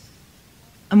 years.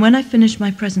 And when I finish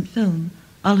my present film,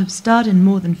 I'll have starred in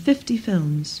more than 50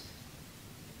 films.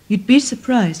 You'd be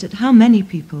surprised at how many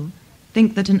people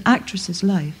think that an actress's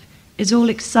life is all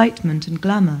excitement and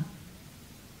glamour.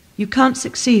 You can't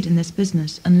succeed in this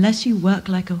business unless you work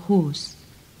like a horse.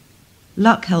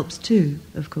 Luck helps too,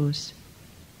 of course.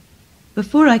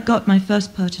 Before I got my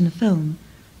first part in a film,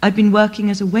 I'd been working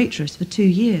as a waitress for 2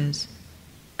 years,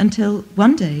 until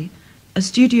one day a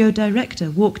studio director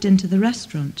walked into the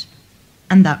restaurant,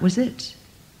 and that was it.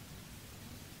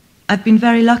 I've been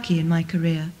very lucky in my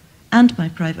career, and my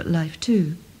private life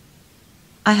too.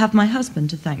 I have my husband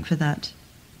to thank for that.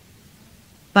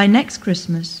 By next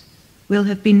Christmas, we'll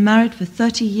have been married for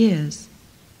 30 years,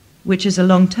 which is a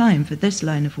long time for this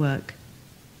line of work.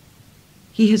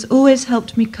 He has always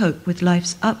helped me cope with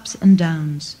life's ups and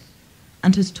downs,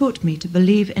 and has taught me to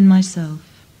believe in myself.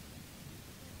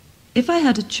 If I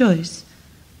had a choice,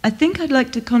 I think I'd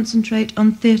like to concentrate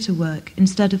on theatre work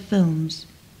instead of films.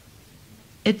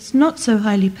 It's not so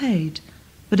highly paid,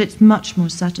 but it's much more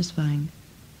satisfying.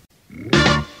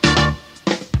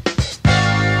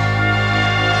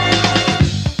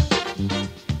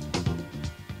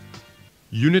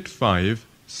 Unit 5,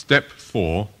 Step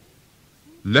 4.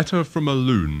 Letter from a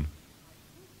loon.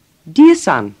 Dear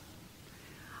son,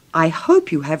 I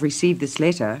hope you have received this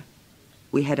letter.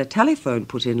 We had a telephone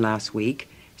put in last week,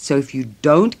 so if you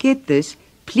don't get this,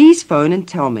 please phone and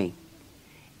tell me.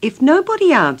 If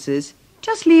nobody answers,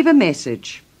 just leave a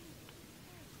message.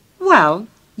 Well,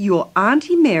 your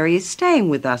Auntie Mary is staying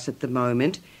with us at the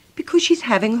moment because she's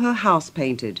having her house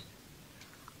painted.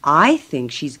 I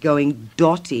think she's going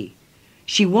dotty.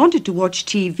 She wanted to watch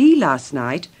TV last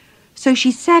night, so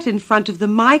she sat in front of the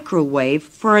microwave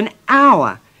for an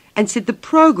hour and said the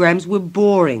programs were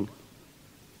boring.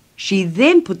 She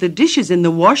then put the dishes in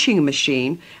the washing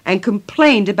machine and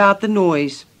complained about the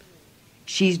noise.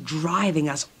 She's driving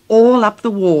us all up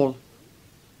the wall.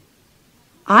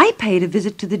 I paid a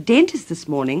visit to the dentist this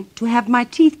morning to have my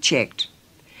teeth checked.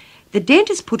 The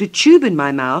dentist put a tube in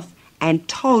my mouth and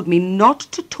told me not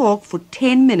to talk for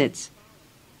 10 minutes.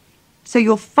 So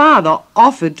your father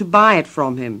offered to buy it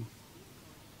from him.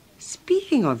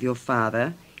 Speaking of your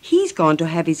father, he's gone to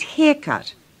have his hair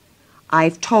cut.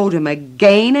 I've told him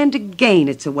again and again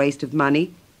it's a waste of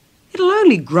money. It'll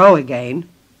only grow again.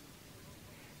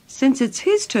 Since it's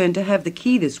his turn to have the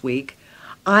key this week,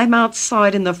 I'm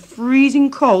outside in the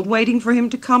freezing cold waiting for him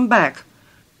to come back.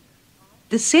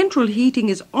 The central heating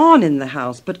is on in the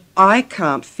house, but I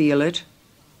can't feel it.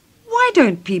 Why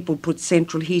don't people put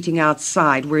central heating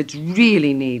outside where it's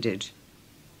really needed?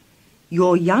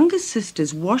 Your younger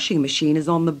sister's washing machine is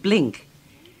on the blink.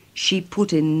 She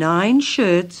put in 9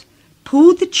 shirts,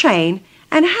 pulled the chain,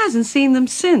 and hasn't seen them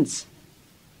since.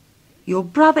 Your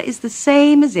brother is the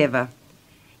same as ever.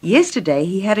 Yesterday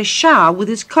he had a shower with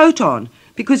his coat on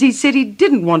because he said he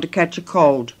didn't want to catch a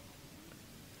cold.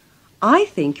 I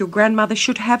think your grandmother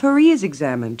should have her ears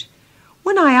examined.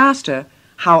 When I asked her,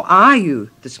 "How are you?"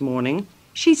 this morning,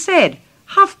 she said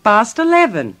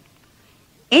 11:30.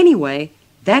 Anyway,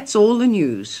 that's all the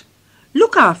news.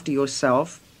 Look after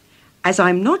yourself. As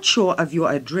I'm not sure of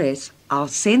your address, I'll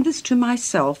send this to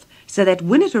myself so that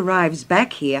when it arrives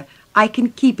back here, I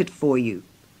can keep it for you.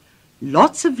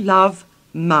 Lots of love,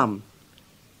 Mum.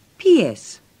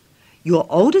 P.S. Your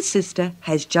older sister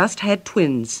has just had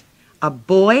twins, a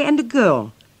boy and a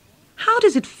girl. How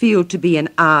does it feel to be an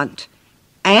aunt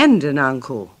and an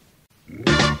uncle?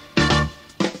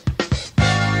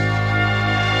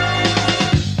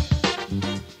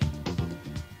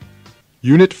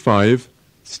 Unit 5,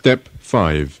 Step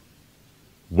 5.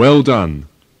 Well done.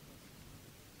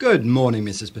 Good morning,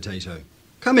 Mrs. Potato.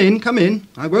 Come in.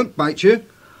 I won't bite you.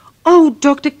 Oh,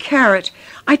 Dr. Carrot,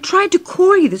 I tried to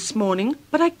call you this morning,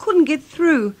 but I couldn't get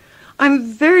through.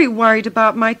 I'm very worried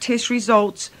about my test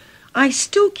results. I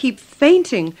still keep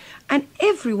fainting, and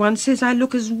everyone says I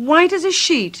look as white as a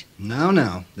sheet.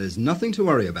 Now, there's nothing to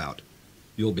worry about.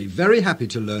 You'll be very happy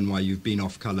to learn why you've been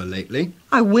off colour lately.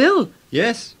 I will.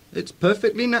 Yes, it's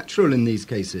perfectly natural in these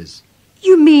cases.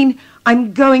 You mean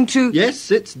I'm going to... Yes,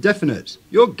 it's definite.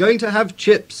 You're going to have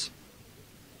chips.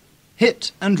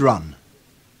 Hit and run.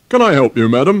 Can I help you,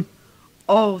 madam?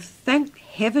 Oh, thank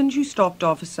heavens you stopped,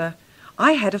 officer.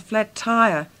 I had a flat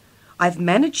tire. I've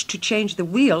managed to change the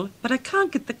wheel, but I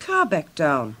can't get the car back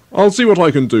down. I'll see what I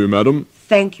can do, madam.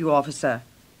 Thank you, officer.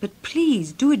 But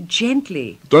please, do it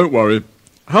gently. Don't worry.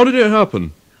 How did it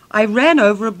happen? I ran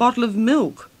over a bottle of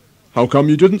milk. How come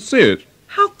you didn't see it?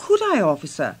 How could I,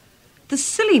 officer? The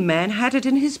silly man had it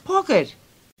in his pocket.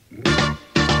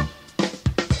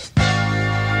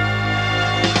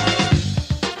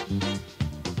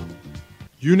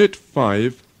 Unit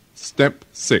 5, Step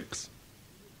 6.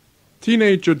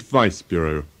 Teenage Advice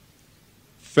Bureau.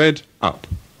 Fed up.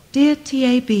 Dear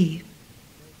T.A.B.,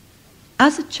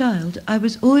 as a child, I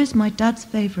was always my dad's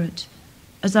favourite,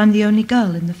 as I'm the only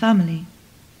girl in the family.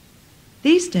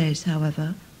 These days,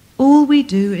 however, all we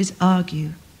do is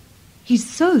argue. He's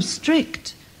so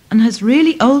strict and has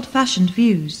really old-fashioned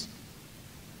views.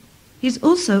 He's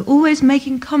also always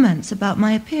making comments about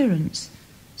my appearance,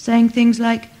 saying things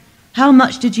like, "How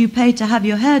much did you pay to have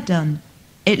your hair done?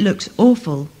 It looks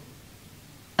awful."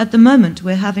 At the moment,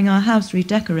 we're having our house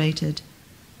redecorated,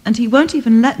 and he won't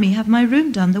even let me have my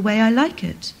room done the way I like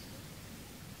it.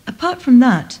 Apart from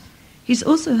that, he's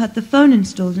also had the phone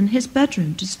installed in his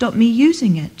bedroom to stop me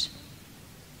using it.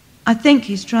 I think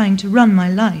he's trying to run my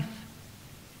life.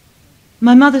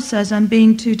 My mother says I'm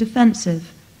being too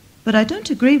defensive, but I don't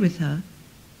agree with her.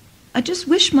 I just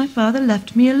wish my father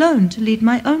left me alone to lead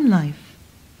my own life.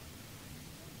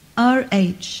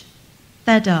 R.H.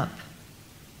 Fed up.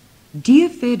 Dear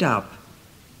Fed Up,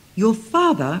 your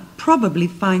father probably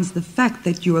finds the fact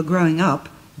that you are growing up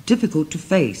difficult to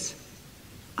face.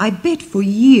 I bet for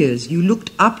years you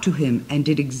looked up to him and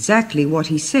did exactly what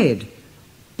he said,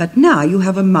 but now you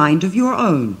have a mind of your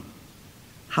own.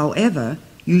 However,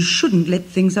 you shouldn't let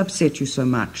things upset you so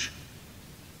much.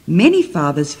 Many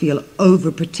fathers feel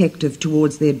overprotective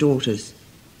towards their daughters.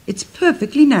 It's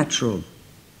perfectly natural.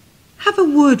 Have a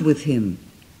word with him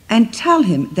and tell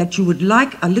him that you would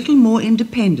like a little more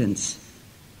independence,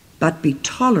 but be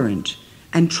tolerant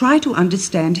and try to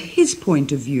understand his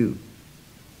point of view.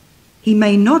 He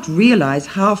may not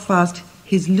realize how fast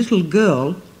his little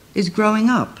girl is growing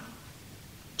up.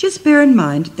 Just bear in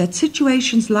mind that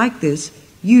situations like this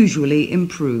usually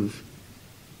improve.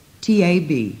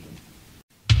 T.A.B.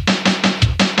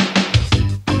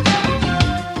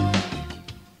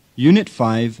 Unit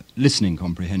 5, Listening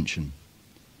Comprehension.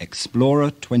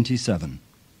 Explorer 27.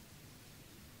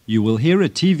 You will hear a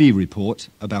TV report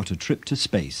about a trip to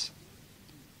space.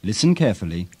 Listen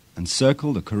carefully and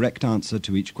circle the correct answer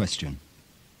to each question.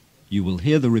 You will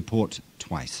hear the report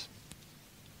twice.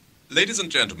 Ladies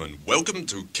and gentlemen, welcome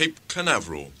to Cape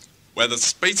Canaveral, where the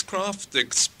spacecraft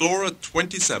Explorer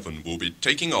 27 will be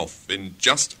taking off in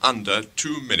just under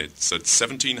 2 minutes at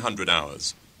 1700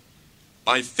 hours.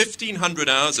 By 1500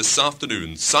 hours this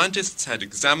afternoon, scientists had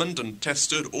examined and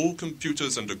tested all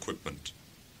computers and equipment.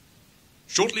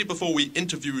 Shortly before we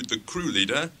interviewed the crew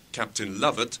leader, Captain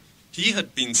Lovett, he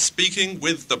had been speaking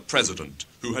with the President,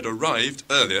 who had arrived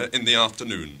earlier in the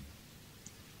afternoon.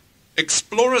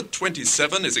 Explorer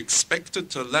 27 is expected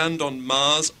to land on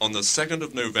Mars on the 2nd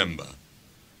of November.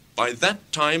 By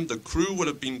that time, the crew will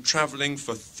have been traveling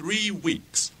for 3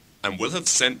 weeks and will have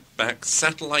sent back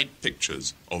satellite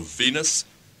pictures of Venus,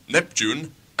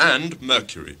 Neptune, and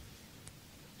Mercury.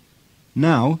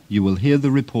 Now you will hear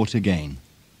the report again.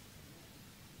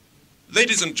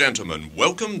 Ladies and gentlemen,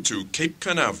 welcome to Cape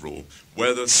Canaveral,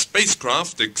 where the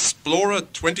spacecraft Explorer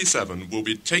 27 will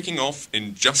be taking off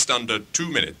in just under 2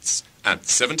 minutes at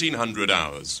 1700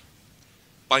 hours.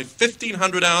 By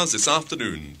 1500 hours this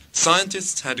afternoon,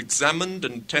 scientists had examined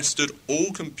and tested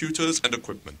all computers and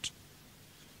equipment.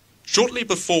 Shortly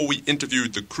before we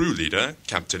interviewed the crew leader,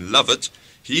 Captain Lovett,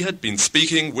 he had been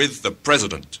speaking with the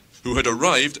President, who had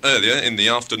arrived earlier in the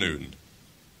afternoon.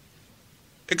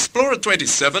 Explorer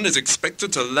 27 is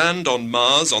expected to land on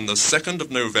Mars on the 2nd of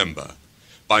November.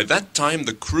 By that time,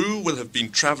 the crew will have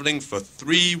been traveling for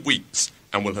 3 weeks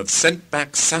and will have sent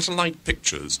back satellite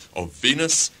pictures of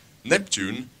Venus,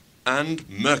 Neptune, and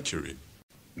Mercury.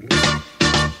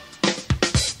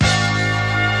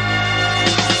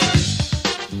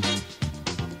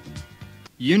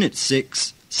 Unit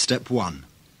 6, Step 1.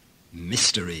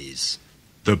 Mysteries.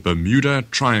 The Bermuda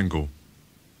Triangle.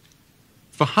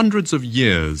 For hundreds of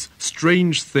years,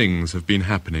 strange things have been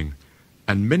happening,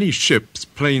 and many ships,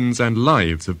 planes, and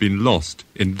lives have been lost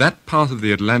in that part of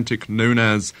the Atlantic known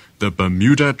as the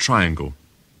Bermuda Triangle.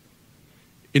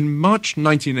 In March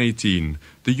 1918,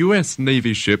 the U.S.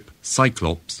 Navy ship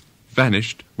Cyclops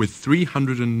vanished with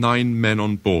 309 men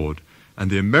on board,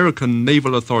 and the American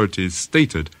naval authorities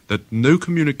stated that no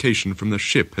communication from the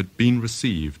ship had been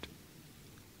received.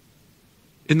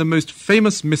 In the most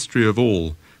famous mystery of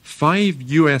all, 5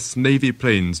 U.S. Navy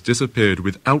planes disappeared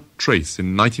without trace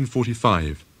in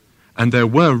 1945, and there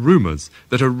were rumors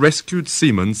that a rescued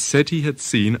seaman said he had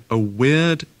seen a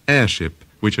weird airship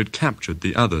which had captured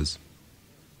the others.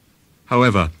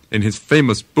 However, in his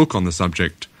famous book on the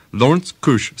subject, Lawrence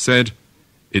Kusch said,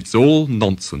 "It's all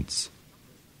nonsense."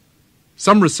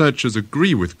 Some researchers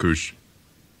agree with Kusch.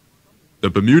 The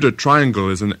Bermuda Triangle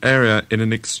is an area in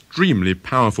an extremely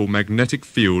powerful magnetic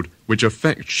field which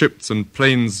affects ships and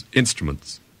planes'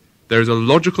 instruments. There is a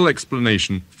logical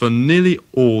explanation for nearly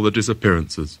all the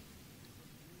disappearances.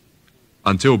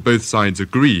 Until both sides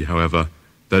agree, however,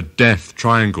 the Death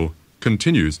Triangle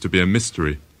continues to be a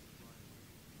mystery.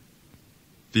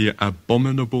 The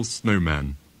Abominable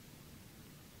Snowman.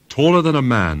 Taller than a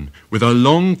man, with a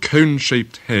long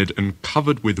cone-shaped head and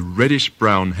covered with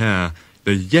reddish-brown hair,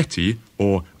 the Yeti,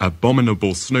 or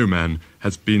Abominable Snowman,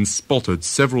 has been spotted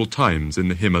several times in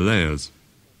the Himalayas.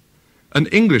 An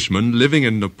Englishman living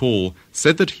in Nepal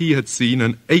said that he had seen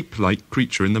an ape-like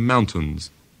creature in the mountains,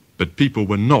 but people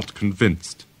were not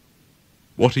convinced.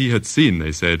 What he had seen,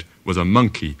 they said, was a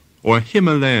monkey, or a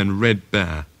Himalayan red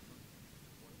bear.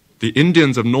 The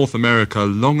Indians of North America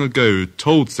long ago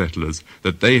told settlers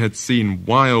that they had seen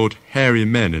wild, hairy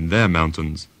men in their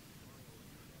mountains.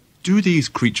 Do these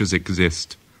creatures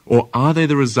exist, or are they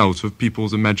the result of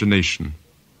people's imagination?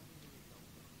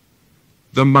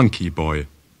 The Monkey Boy.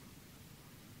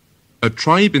 A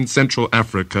tribe in Central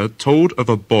Africa told of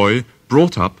a boy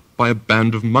brought up by a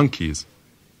band of monkeys.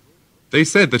 They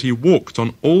said that he walked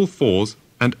on all fours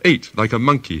and ate like a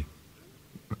monkey.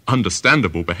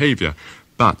 Understandable behavior,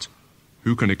 but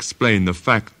who can explain the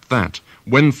fact that,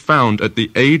 when found at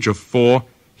the age of 4,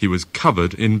 he was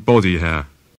covered in body hair?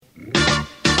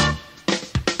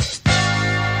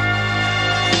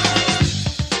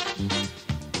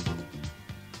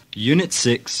 Unit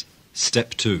 6,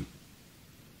 Step 2.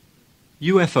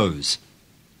 UFOs.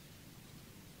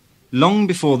 Long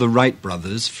before the Wright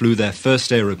brothers flew their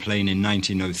first aeroplane in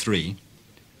 1903,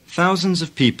 thousands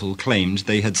of people claimed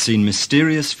they had seen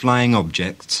mysterious flying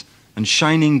objects and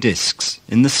shining disks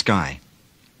in the sky.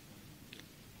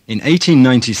 In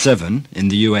 1897, in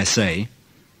the USA,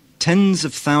 tens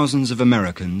of thousands of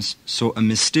Americans saw a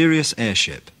mysterious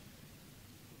airship.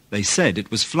 They said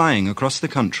it was flying across the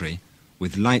country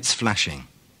with lights flashing.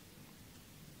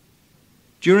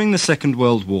 During the Second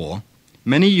World War,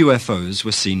 many UFOs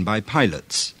were seen by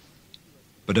pilots,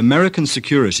 but American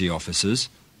security officers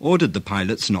ordered the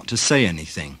pilots not to say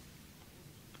anything.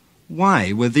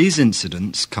 Why were these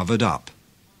incidents covered up?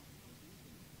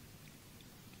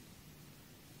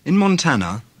 In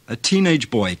Montana, a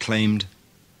teenage boy claimed,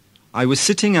 "I was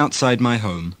sitting outside my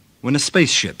home when a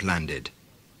spaceship landed.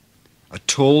 A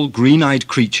tall, green-eyed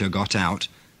creature got out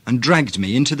and dragged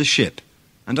me into the ship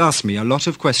and asked me a lot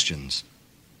of questions."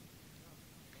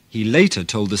 He later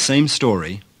told the same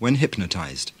story when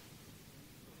hypnotized.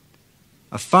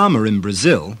 A farmer in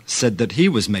Brazil said that he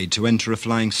was made to enter a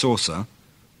flying saucer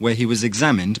where he was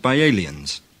examined by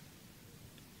aliens.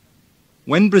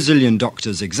 When Brazilian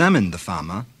doctors examined the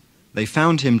farmer, they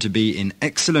found him to be in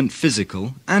excellent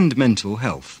physical and mental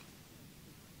health.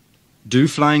 Do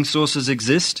flying saucers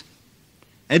exist?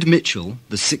 Ed Mitchell,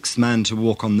 the sixth man to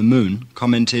walk on the moon,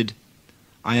 commented,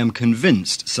 "I am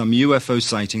convinced some UFO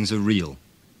sightings are real.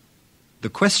 The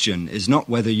question is not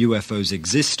whether UFOs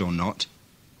exist or not,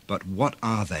 but what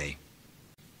are they?"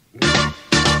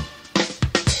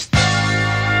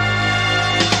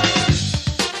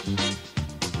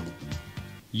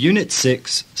 Unit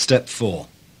 6, Step 4.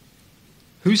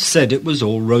 Who said it was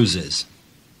all roses?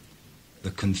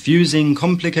 The confusing,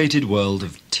 complicated world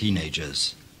of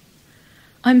teenagers.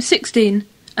 I'm 16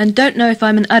 and don't know if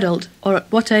I'm an adult or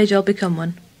at what age I'll become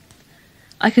one.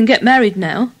 I can get married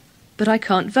now, but I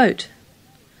can't vote.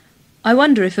 I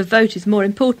wonder if a vote is more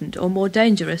important or more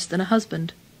dangerous than a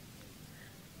husband.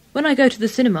 When I go to the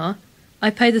cinema,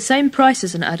 I pay the same price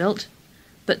as an adult,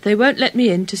 but they won't let me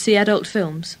in to see adult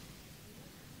films.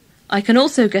 I can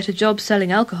also get a job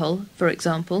selling alcohol, for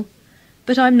example,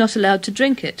 but I'm not allowed to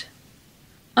drink it.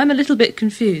 I'm a little bit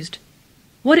confused.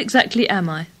 What exactly am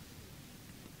I?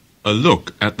 A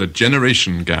look at the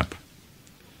generation gap.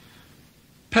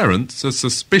 Parents are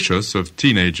suspicious of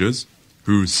teenagers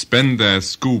who spend their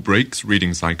school breaks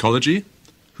reading psychology,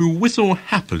 who whistle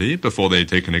happily before they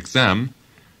take an exam,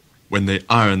 when they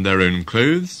iron their own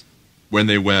clothes, when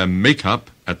they wear makeup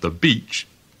at the beach,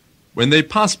 when they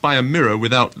pass by a mirror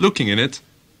without looking in it,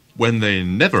 when they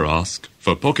never ask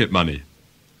for pocket money.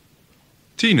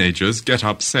 Teenagers get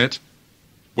upset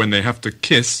when they have to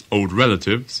kiss old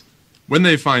relatives, when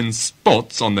they find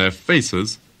spots on their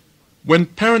faces, when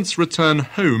parents return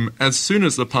home as soon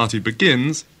as the party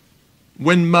begins,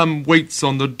 when mum waits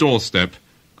on the doorstep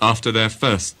after their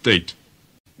first date.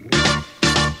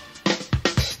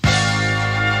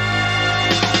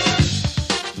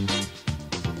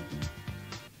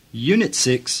 Unit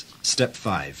 6, Step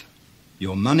 5.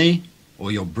 Your money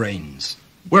or your brains?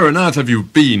 Where on earth have you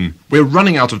been? We're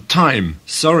running out of time.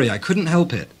 Sorry, I couldn't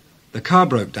help it. The car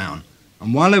broke down,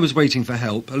 and while I was waiting for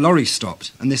help, a lorry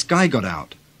stopped, and this guy got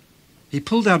out. He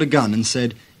pulled out a gun and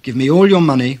said, "Give me all your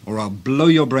money or I'll blow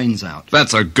your brains out."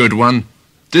 That's a good one.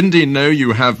 Didn't he know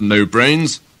you have no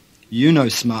brains? You know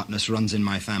smartness runs in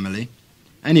my family.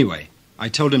 Anyway, I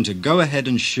told him to go ahead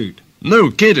and shoot.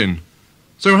 No kidding.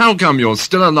 So how come you're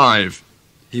still alive?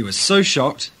 He was so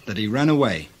shocked that he ran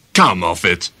away. Come off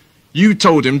it. You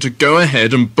told him to go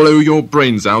ahead and blow your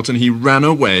brains out and he ran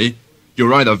away.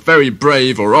 You're either very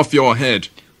brave or off your head.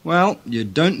 Well, you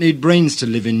don't need brains to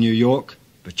live in New York,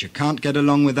 but you can't get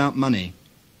along without money.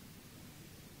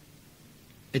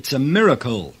 It's a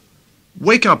miracle.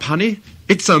 Wake up, honey.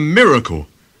 It's a miracle.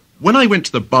 When I went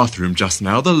to the bathroom just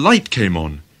now, the light came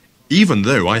on, even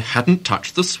though I hadn't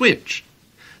touched the switch.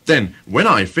 Then, when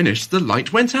I finished, the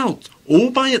light went out,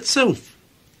 all by itself.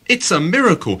 It's a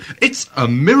miracle. It's a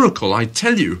miracle, I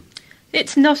tell you.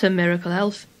 It's not a miracle,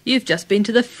 Alf. You've just been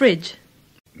to the fridge.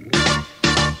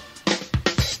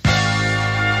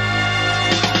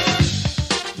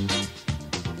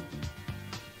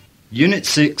 Unit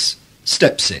 6,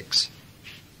 Step 6.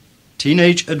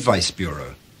 Teenage Advice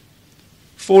Bureau.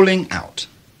 Falling out.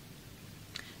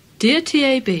 Dear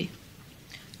TAB,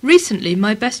 recently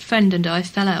my best friend and I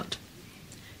fell out.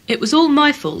 It was all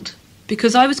my fault,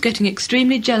 because I was getting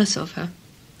extremely jealous of her.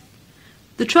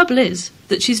 The trouble is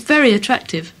that she's very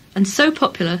attractive and so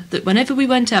popular that whenever we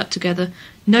went out together,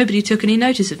 nobody took any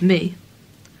notice of me.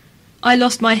 I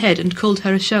lost my head and called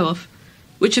her a show-off,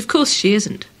 which of course she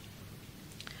isn't.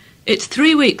 It's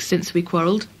 3 weeks since we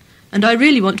quarrelled, and I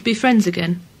really want to be friends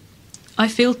again. I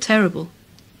feel terrible.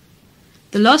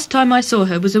 The last time I saw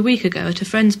her was a week ago at a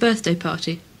friend's birthday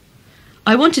party.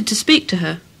 I wanted to speak to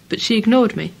her, but she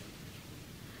ignored me.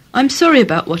 I'm sorry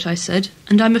about what I said,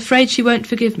 and I'm afraid she won't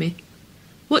forgive me.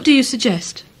 What do you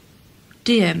suggest?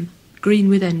 DM, Green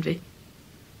with Envy.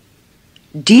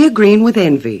 Dear Green with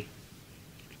Envy,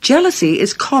 jealousy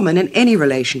is common in any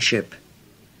relationship.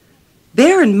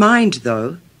 Bear in mind,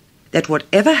 though, that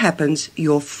whatever happens,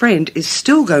 your friend is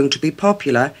still going to be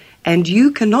popular, and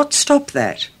you cannot stop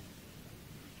that.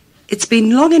 It's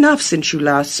been long enough since you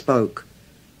last spoke,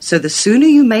 so the sooner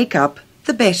you make up,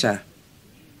 the better.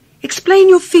 Explain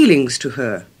your feelings to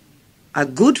her. A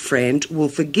good friend will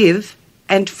forgive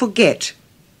and forget.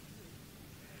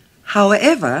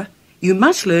 However, you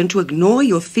must learn to ignore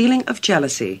your feeling of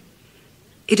jealousy.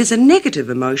 It is a negative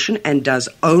emotion and does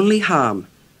only harm.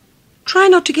 Try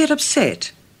not to get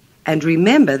upset, and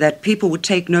remember that people would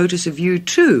take notice of you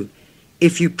too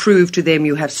if you prove to them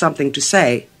you have something to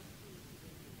say.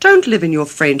 Don't live in your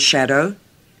friend's shadow.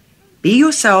 Be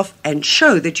yourself and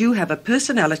show that you have a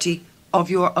personality of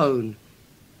your own.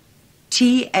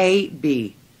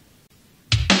 TAB.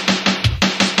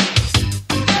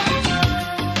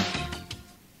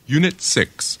 Unit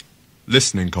 6.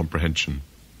 Listening Comprehension.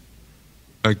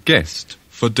 A guest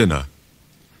for dinner.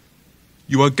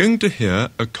 You are going to hear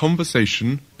a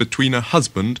conversation between a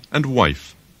husband and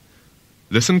wife.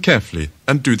 Listen carefully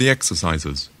and do the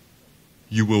exercises.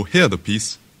 You will hear the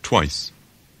piece twice.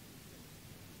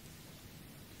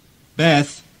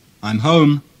 Beth, I'm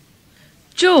home.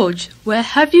 George, where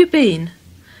have you been?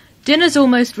 Dinner's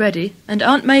almost ready, and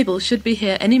Aunt Mabel should be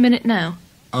here any minute now.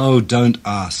 Oh, don't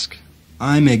ask.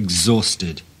 I'm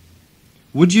exhausted.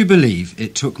 Would you believe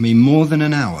it took me more than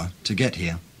an hour to get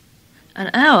here? An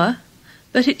hour?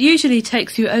 But it usually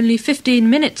takes you only 15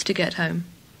 minutes to get home.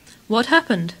 What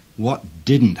happened? What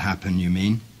didn't happen, you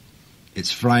mean?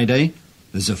 It's Friday,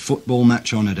 there's a football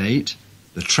match on at 8,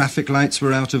 the traffic lights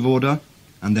were out of order,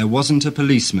 and there wasn't a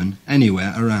policeman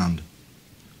anywhere around.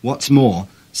 What's more,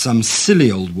 some silly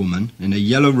old woman in a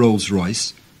yellow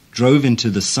Rolls-Royce drove into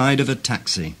the side of a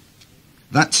taxi.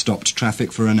 That stopped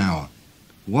traffic for an hour.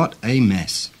 What a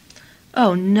mess.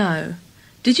 Oh, no.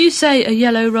 Did you say a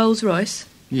yellow Rolls-Royce?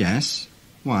 Yes.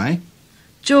 Why?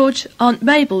 George, Aunt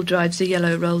Mabel drives a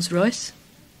yellow Rolls-Royce.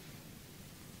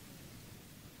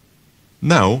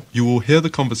 Now you will hear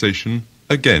the conversation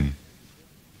again.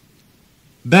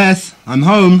 Beth, I'm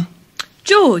home.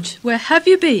 George, where have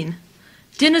you been?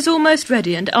 Dinner's almost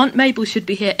ready, and Aunt Mabel should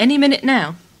be here any minute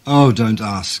now. Oh, don't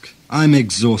ask. I'm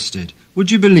exhausted. Would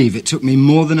you believe it took me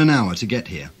more than an hour to get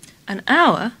here? An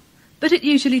hour? But it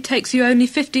usually takes you only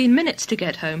 15 minutes to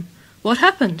get home. What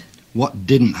happened? What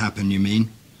didn't happen, you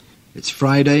mean? It's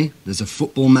Friday, there's a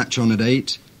football match on at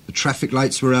 8, the traffic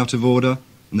lights were out of order,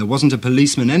 and there wasn't a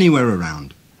policeman anywhere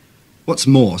around. What's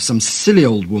more, some silly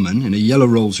old woman in a yellow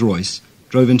Rolls-Royce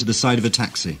drove into the side of a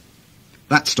taxi.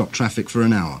 That stopped traffic for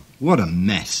an hour. What a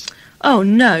mess. Oh,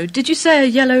 no. Did you say a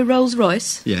yellow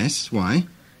Rolls-Royce? Yes, why?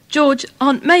 George,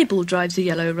 Aunt Mabel drives a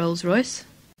yellow Rolls-Royce.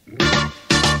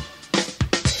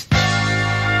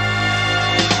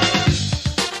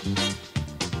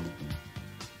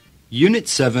 Unit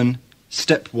 7,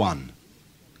 Step 1.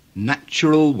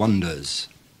 Natural Wonders.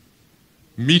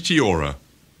 Meteora.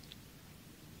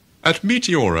 At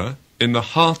Meteora, in the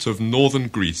heart of northern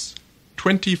Greece,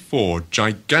 24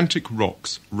 gigantic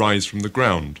rocks rise from the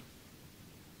ground.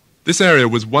 This area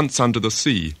was once under the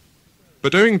sea,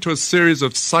 but owing to a series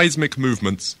of seismic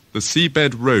movements, the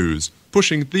seabed rose,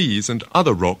 pushing these and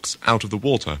other rocks out of the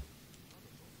water.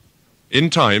 In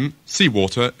time,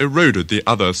 seawater eroded the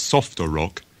other softer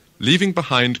rock, leaving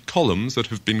behind columns that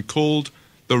have been called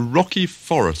the rocky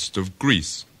forest of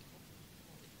Greece.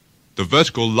 The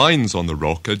vertical lines on the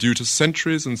rock are due to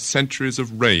centuries and centuries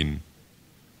of rain.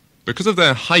 Because of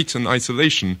their height and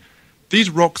isolation, these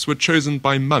rocks were chosen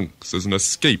by monks as an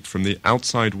escape from the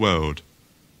outside world.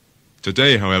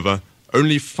 Today, however,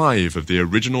 only 5 of the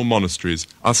original monasteries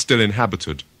are still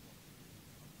inhabited.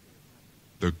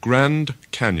 The Grand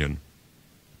Canyon.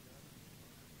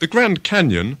 The Grand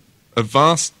Canyon, a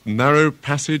vast, narrow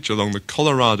passage along the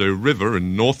Colorado River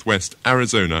in northwest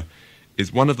Arizona,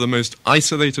 is one of the most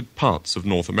isolated parts of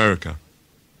North America.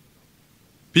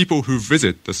 People who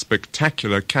visit the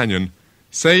spectacular canyon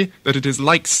say that it is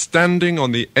like standing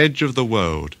on the edge of the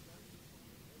world.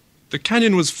 The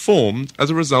canyon was formed as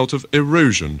a result of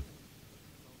erosion.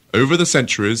 Over the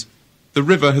centuries, the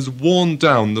river has worn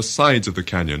down the sides of the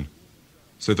canyon,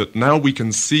 so that now we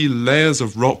can see layers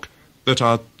of rock that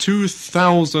are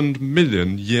 2,000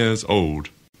 million years old.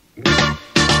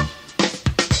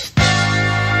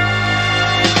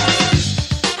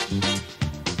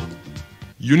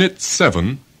 Unit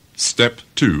 7, Step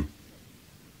 2.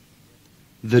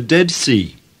 The Dead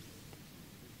Sea.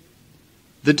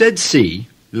 The Dead Sea,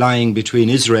 lying between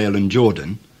Israel and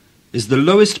Jordan, is the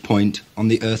lowest point on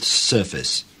the Earth's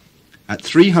surface, at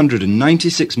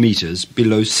 396 meters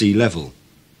below sea level.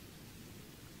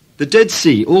 The Dead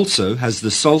Sea also has the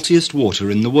saltiest water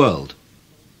in the world.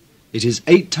 It is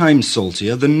 8 times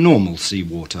saltier than normal sea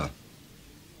water.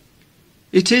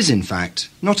 It is, in fact,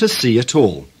 not a sea at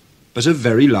all, but a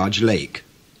very large lake.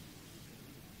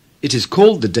 It is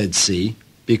called the Dead Sea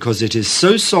because it is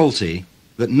so salty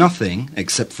that nothing,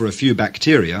 except for a few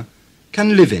bacteria,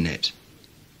 can live in it.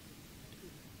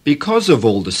 Because of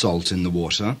all the salt in the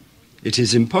water, it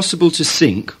is impossible to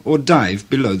sink or dive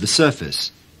below the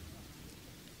surface.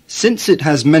 Since it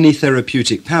has many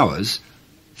therapeutic powers,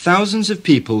 thousands of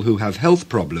people who have health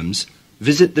problems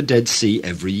visit the Dead Sea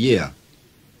every year.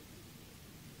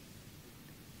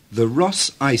 The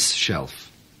Ross Ice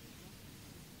Shelf.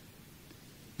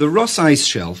 The Ross Ice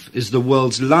Shelf is the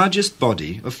world's largest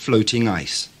body of floating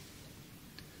ice.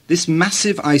 This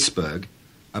massive iceberg,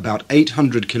 about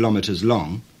 800 kilometers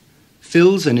long,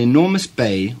 fills an enormous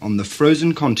bay on the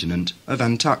frozen continent of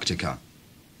Antarctica.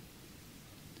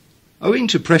 Owing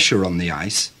to pressure on the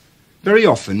ice, very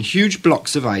often huge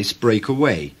blocks of ice break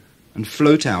away and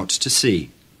float out to sea.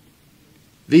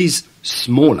 These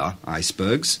smaller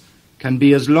icebergs can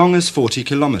be as long as 40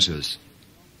 kilometers.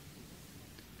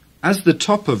 As the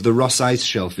top of the Ross Ice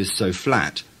Shelf is so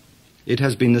flat, it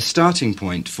has been the starting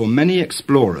point for many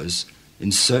explorers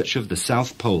in search of the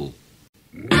South Pole.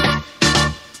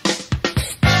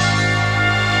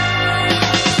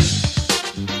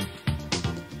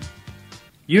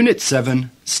 Unit 7,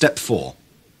 Step 4.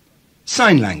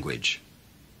 Sign language.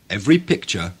 Every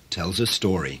picture tells a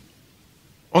story.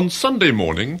 On Sunday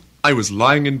morning, I was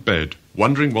lying in bed,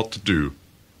 wondering what to do.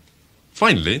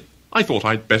 Finally, I thought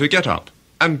I'd better get up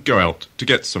and go out to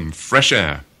get some fresh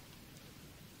air.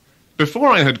 Before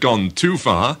I had gone too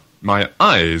far, my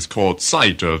eyes caught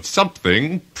sight of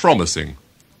something promising.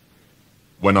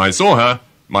 When I saw her,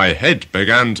 my head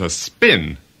began to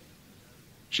spin.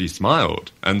 She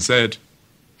smiled and said,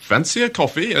 "Fancy a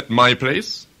coffee at my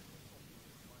place?"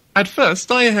 At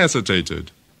first I hesitated.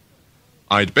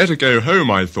 I'd better go home,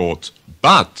 I thought,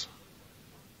 but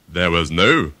there was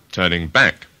no turning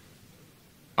back.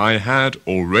 I had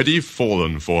already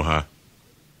fallen for her.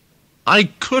 I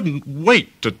couldn't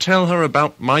wait to tell her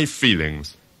about my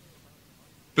feelings.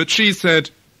 But she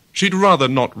said she'd rather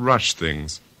not rush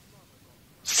things.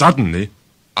 Suddenly,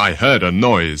 I heard a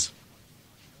noise.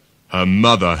 Her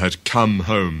mother had come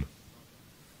home.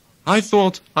 I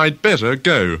thought I'd better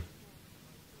go.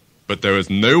 But there was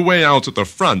no way out at the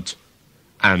front,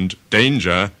 and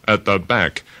danger at the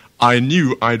back. I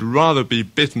knew I'd rather be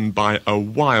bitten by a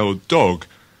wild dog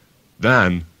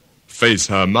than face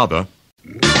her mother.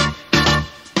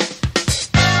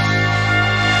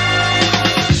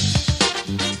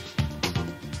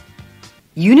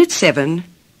 Unit 7,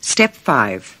 Step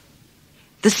 5.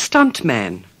 The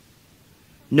Stuntman.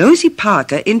 Nosy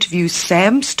Parker interviews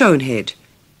Sam Stonehead,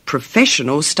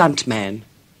 professional stuntman.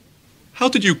 How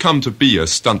did you come to be a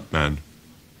stuntman?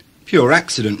 Pure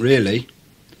accident, really.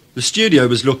 The studio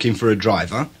was looking for a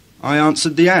driver. I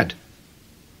answered the ad.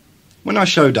 When I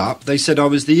showed up, they said I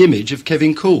was the image of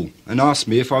Kevin Cool and asked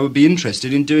me if I would be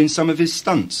interested in doing some of his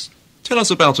stunts. Tell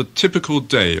us about a typical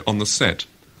day on the set.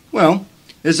 Well,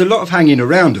 there's a lot of hanging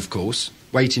around, of course,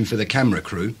 waiting for the camera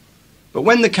crew. But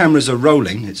when the cameras are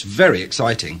rolling, it's very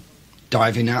exciting.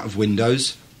 Diving out of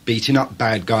windows, beating up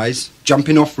bad guys,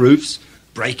 jumping off roofs,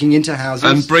 breaking into houses.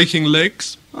 And breaking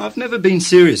legs? I've never been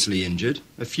seriously injured,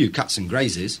 a few cuts and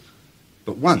grazes.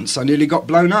 But once I nearly got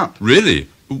blown up. Really?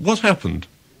 What happened?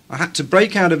 I had to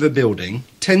break out of a building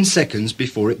 10 seconds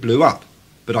before it blew up,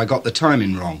 but I got the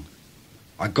timing wrong.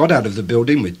 I got out of the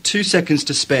building with 2 seconds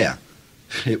to spare.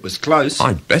 It was close.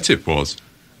 I bet it was.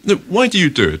 Now, why do you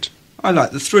do it? I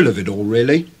like the thrill of it all,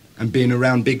 really, and being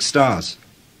around big stars.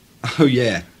 Oh,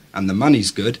 yeah, and the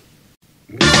money's good.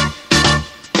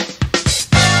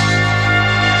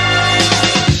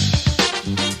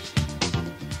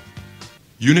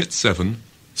 Unit 7,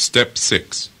 Step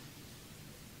 6.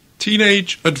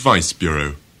 Teenage Advice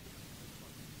Bureau.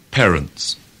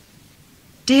 Parents.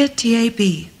 Dear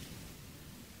TAB,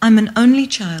 I'm an only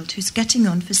child who's getting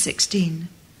on for 16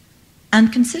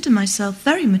 and consider myself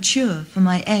very mature for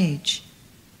my age.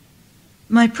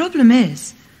 My problem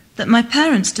is that my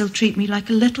parents still treat me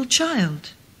like a little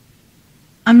child.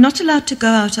 I'm not allowed to go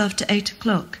out after 8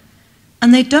 o'clock,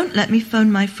 and they don't let me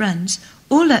phone my friends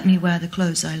or let me wear the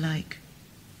clothes I like.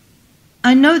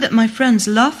 I know that my friends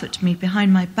laugh at me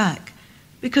behind my back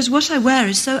because what I wear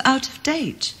is so out of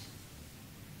date.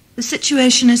 The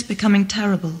situation is becoming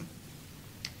terrible.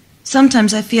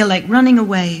 Sometimes I feel like running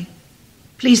away.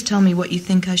 Please tell me what you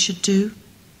think I should do.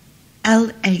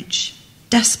 L.H.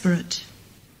 Desperate.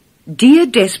 Dear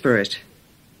Desperate,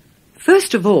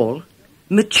 first of all,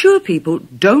 mature people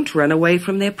don't run away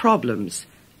from their problems.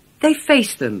 They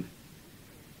face them.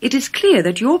 It is clear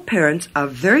that your parents are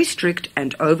very strict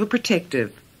and overprotective.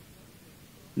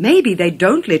 Maybe they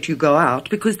don't let you go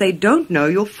out because they don't know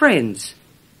your friends.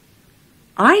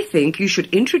 I think you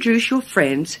should introduce your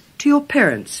friends to your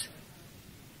parents.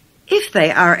 If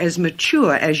they are as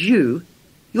mature as you,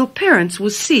 your parents will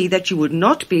see that you would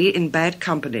not be in bad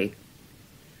company.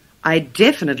 I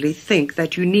definitely think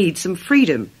that you need some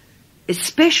freedom,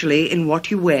 especially in what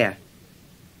you wear.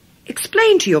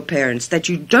 Explain to your parents that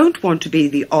you don't want to be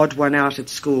the odd one out at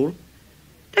school,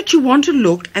 that you want to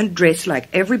look and dress like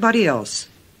everybody else.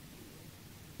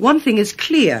 One thing is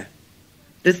clear.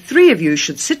 The three of you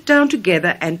should sit down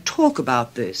together and talk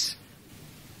about this.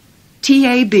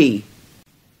 TAB.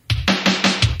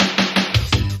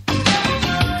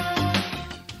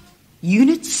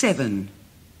 Unit 7.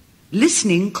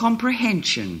 Listening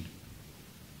Comprehension.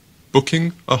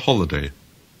 Booking a holiday.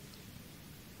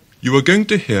 You are going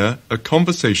to hear a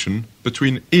conversation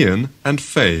between Ian and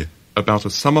Faye about a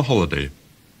summer holiday.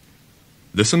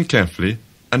 Listen carefully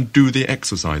and do the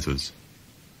exercises.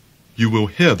 You will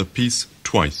hear the piece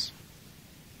twice.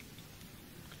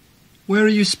 Where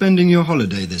are you spending your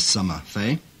holiday this summer,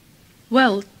 Faye?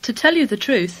 Well, to tell you the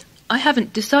truth, I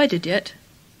haven't decided yet.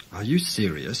 Are you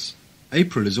serious?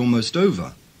 April is almost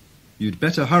over. You'd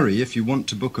better hurry if you want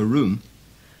to book a room.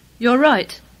 You're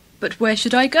right, but where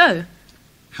should I go?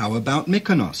 How about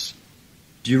Mykonos?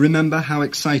 Do you remember how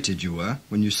excited you were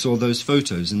when you saw those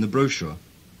photos in the brochure?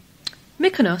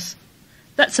 Mykonos?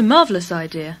 That's a marvellous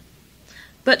idea.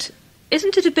 But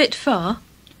isn't it a bit far?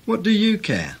 What do you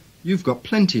care? You've got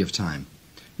plenty of time.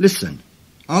 Listen,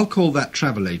 I'll call that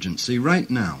travel agency right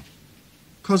now.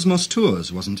 Cosmos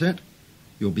Tours, wasn't it?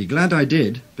 You'll be glad I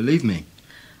did, believe me.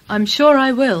 I'm sure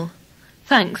I will.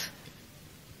 Thanks.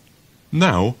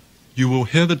 Now you will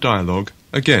hear the dialogue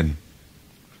again.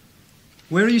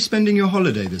 Where are you spending your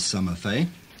holiday this summer, Faye?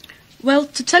 Well,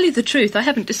 to tell you the truth, I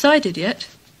haven't decided yet.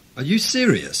 Are you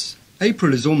serious?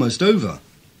 April is almost over.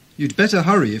 You'd better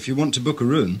hurry if you want to book a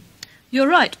room. You're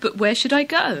right, but where should I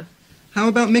go? How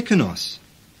about Mykonos?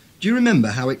 Do you remember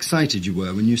how excited you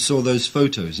were when you saw those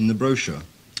photos in the brochure?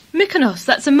 Mykonos,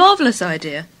 that's a marvellous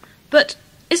idea. But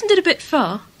isn't it a bit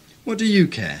far? What do you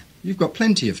care? You've got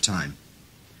plenty of time.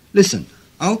 Listen,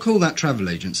 I'll call that travel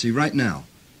agency right now.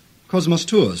 Cosmos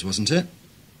Tours, wasn't it?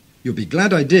 You'll be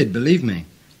glad I did, believe me.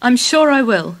 I'm sure I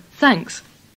will. Thanks.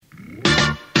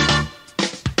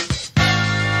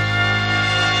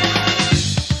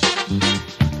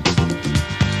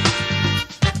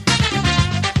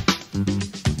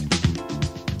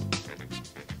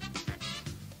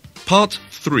 Part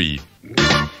 3.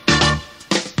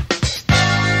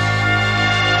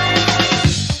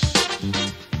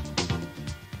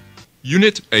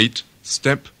 Unit 8,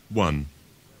 Step 1.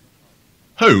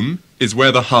 Home is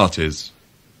where the heart is.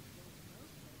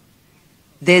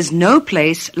 There's no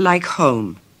place like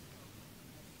home.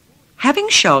 Having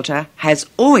shelter has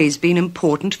always been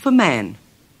important for man.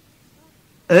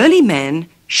 Early man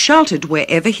sheltered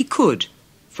wherever he could,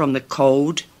 from the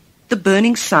cold, the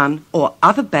burning sun, or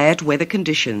other bad weather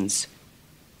conditions.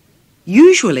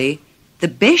 Usually, the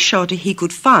best shelter he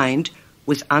could find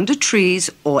was under trees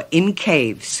or in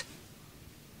caves.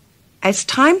 As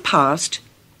time passed,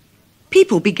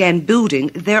 people began building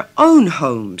their own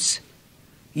homes,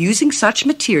 using such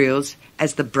materials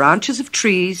as the branches of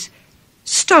trees,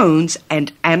 stones,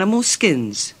 and animal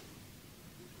skins.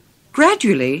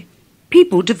 Gradually,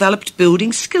 people developed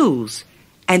building skills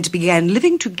and began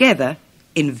living together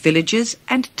in villages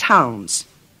and towns.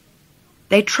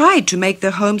 They tried to make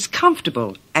their homes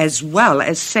comfortable as well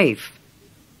as safe.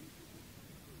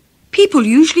 People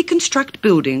usually construct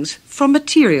buildings from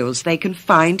materials they can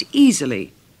find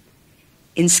easily.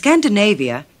 In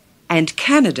Scandinavia and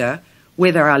Canada,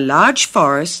 where there are large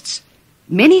forests,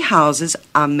 many houses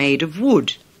are made of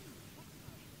wood.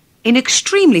 In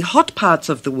extremely hot parts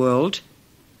of the world,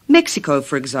 Mexico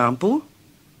for example,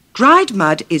 dried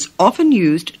mud is often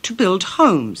used to build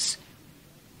homes.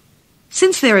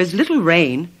 Since there is little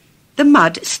rain, the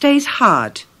mud stays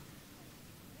hard.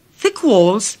 Thick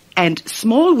walls and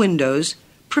small windows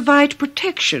provide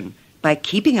protection by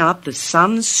keeping out the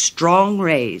sun's strong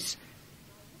rays.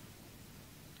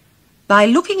 By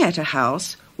looking at a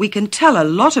house, we can tell a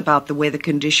lot about the weather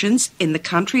conditions in the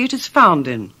country it is found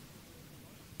in.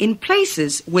 In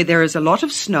places where there is a lot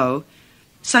of snow,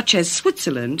 such as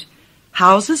Switzerland,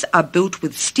 houses are built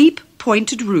with steep,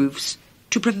 pointed roofs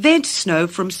to prevent snow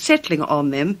from settling on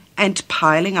them and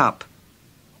piling up.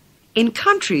 In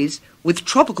countries with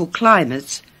tropical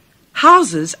climates,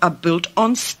 houses are built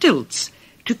on stilts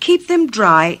to keep them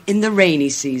dry in the rainy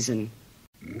season.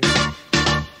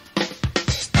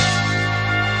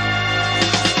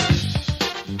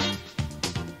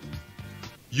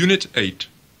 Unit 8,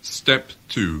 Step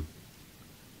 2.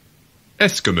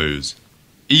 Eskimos,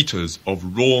 eaters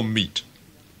of raw meat.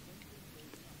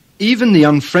 Even the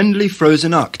unfriendly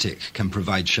frozen Arctic can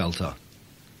provide shelter.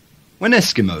 When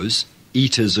Eskimos,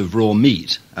 eaters of raw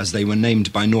meat, as they were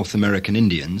named by North American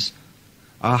Indians,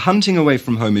 are hunting away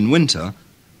from home in winter,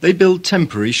 they build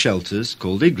temporary shelters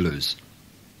called igloos.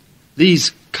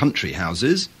 These country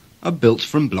houses are built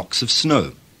from blocks of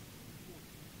snow.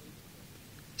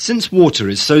 Since water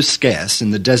is so scarce in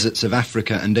the deserts of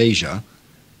Africa and Asia,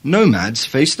 nomads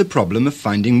face the problem of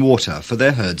finding water for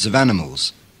their herds of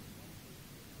animals.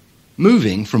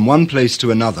 Moving from one place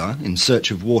to another in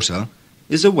search of water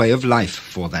is a way of life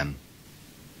for them.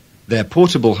 Their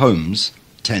portable homes,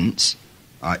 tents,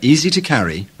 are easy to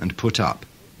carry and put up.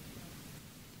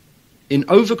 In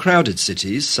overcrowded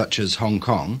cities such as Hong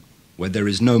Kong, where there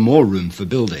is no more room for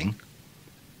building,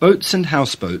 boats and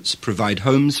houseboats provide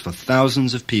homes for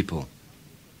thousands of people.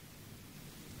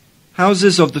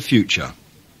 Houses of the future.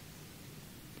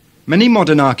 Many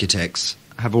modern architects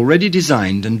have already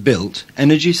designed and built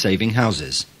energy-saving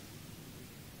houses.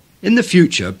 In the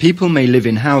future, people may live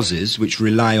in houses which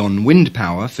rely on wind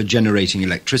power for generating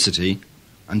electricity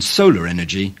and solar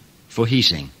energy for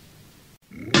heating.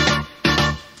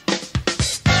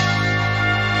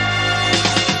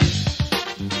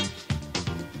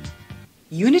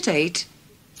 Unit 8,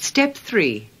 Step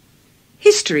 3,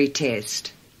 History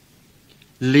Test.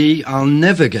 Lee, I'll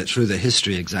never get through the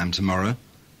history exam tomorrow.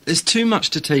 There's too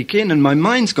much to take in and my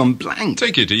mind's gone blank.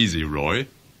 Take it easy, Roy.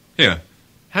 Here,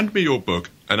 hand me your book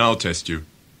and I'll test you.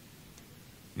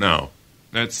 Now,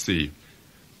 let's see.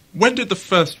 When did the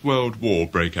First World War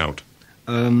break out?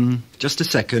 Just a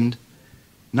second.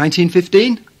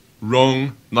 1915?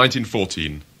 Wrong,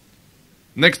 1914.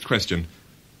 Next question.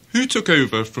 Who took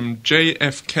over from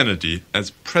J.F. Kennedy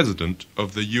as President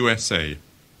of the USA?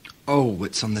 Oh,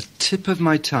 it's on the tip of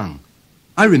my tongue.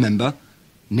 I remember.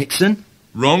 Nixon?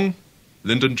 Wrong,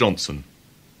 Lyndon Johnson.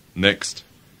 Next.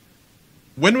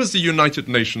 When was the United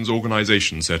Nations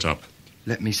organization set up?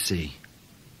 Let me see.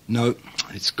 No,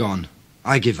 it's gone.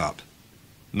 I give up.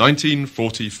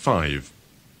 1945.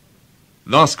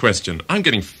 Last question. I'm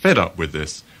getting fed up with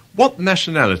this. What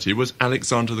nationality was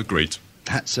Alexander the Great?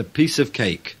 That's a piece of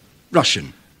cake.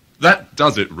 Russian. That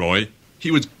does it, Roy.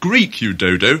 He was Greek, you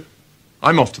dodo.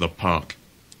 I'm off to the park.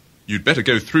 You'd better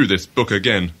go through this book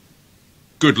again.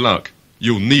 Good luck.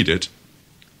 You'll need it.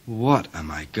 What am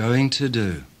I going to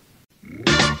do?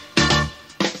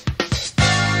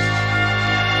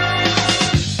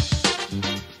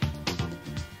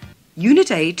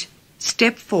 Unit 8,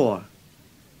 Step 4,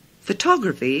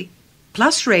 Photography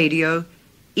plus radio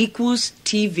equals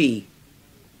TV.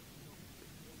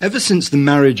 Ever since the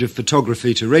marriage of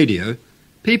photography to radio,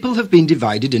 people have been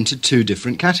divided into two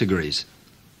different categories,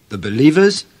 the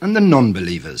believers and the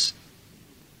non-believers.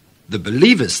 The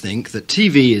believers think that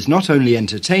TV is not only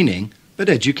entertaining, but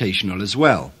educational as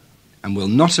well, and will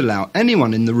not allow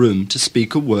anyone in the room to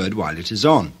speak a word while it is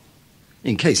on,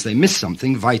 in case they miss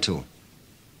something vital.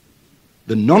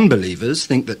 The non-believers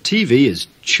think that TV is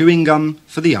chewing gum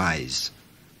for the eyes,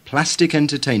 plastic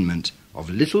entertainment of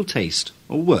little taste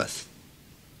or worth.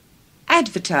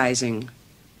 Advertising.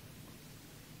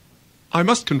 I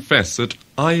must confess that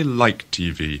I like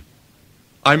TV.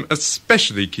 I'm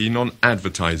especially keen on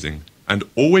advertising and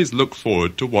always look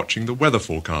forward to watching the weather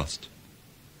forecast.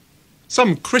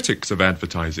 Some critics of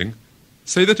advertising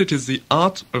say that it is the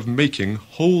art of making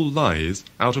whole lies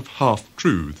out of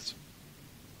half-truths.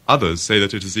 Others say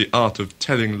that it is the art of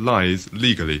telling lies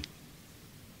legally.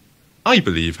 I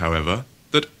believe, however,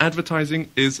 that advertising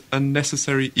is a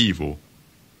necessary evil.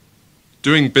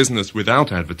 Doing business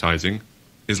without advertising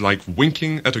is like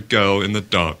winking at a girl in the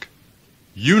dark.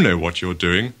 You know what you're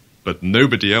doing, but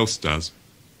nobody else does.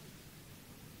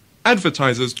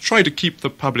 Advertisers try to keep the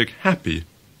public happy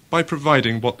by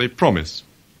providing what they promise.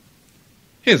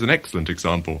 Here's an excellent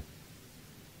example.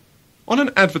 On an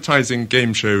advertising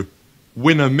game show,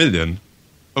 Win a Million,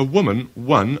 a woman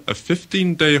won a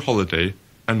 15-day holiday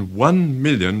and $1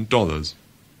 million.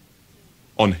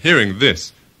 On hearing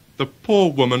this, the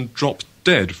poor woman dropped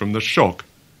dead from the shock.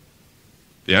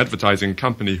 The advertising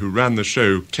company who ran the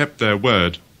show kept their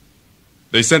word.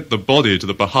 They sent the body to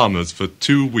the Bahamas for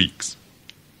 2 weeks.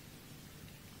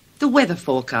 The weather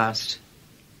forecast.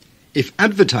 If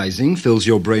advertising fills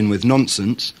your brain with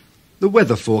nonsense, the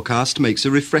weather forecast makes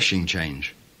a refreshing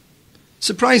change.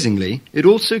 Surprisingly, it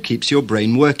also keeps your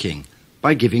brain working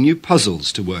by giving you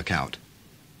puzzles to work out.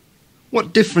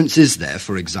 What difference is there,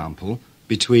 for example,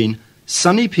 between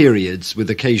sunny periods with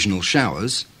occasional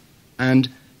showers and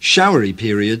showery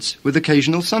periods with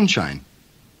occasional sunshine?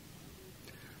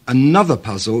 Another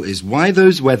puzzle is why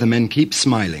those weathermen keep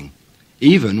smiling,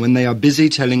 even when they are busy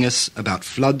telling us about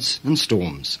floods and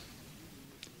storms.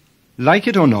 Like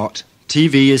it or not,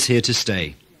 TV is here to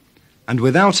stay, and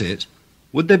without it,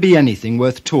 would there be anything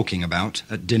worth talking about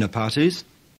at dinner parties?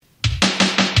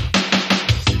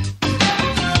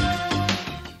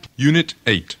 Unit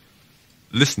 8.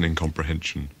 Listening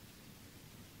Comprehension.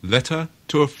 Letter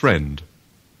to a friend.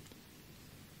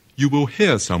 You will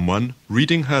hear someone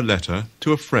reading her letter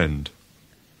to a friend.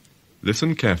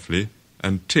 Listen carefully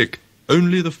and tick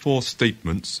only the 4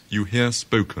 statements you hear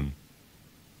spoken.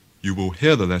 You will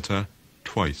hear the letter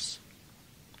twice.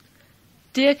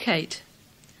 Dear Kate,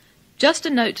 just a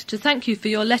note to thank you for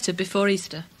your letter before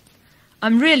Easter.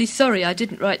 I'm really sorry I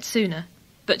didn't write sooner,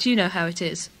 but you know how it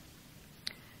is.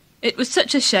 It was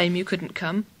such a shame you couldn't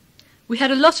come. We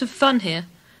had a lot of fun here,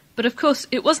 but of course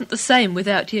it wasn't the same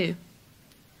without you.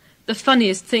 The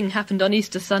funniest thing happened on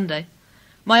Easter Sunday.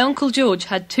 My Uncle George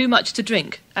had too much to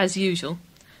drink, as usual,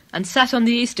 and sat on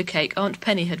the Easter cake Aunt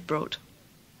Penny had brought.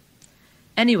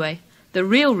 Anyway, the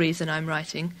real reason I'm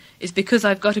writing is because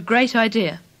I've got a great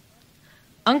idea.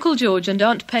 Uncle George and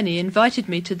Aunt Penny invited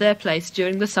me to their place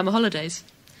during the summer holidays.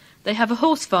 They have a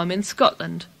horse farm in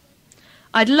Scotland.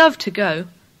 I'd love to go,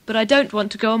 but I don't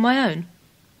want to go on my own.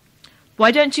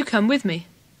 Why don't you come with me?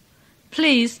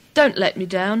 Please, don't let me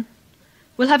down.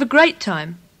 We'll have a great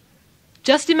time.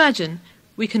 Just imagine,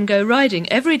 we can go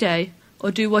riding every day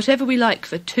or do whatever we like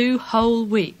for 2 whole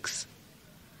weeks.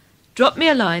 Drop me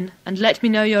a line and let me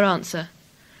know your answer.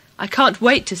 I can't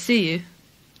wait to see you.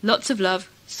 Lots of love,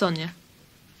 Sonia.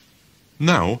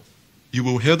 Now, you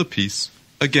will hear the piece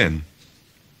again.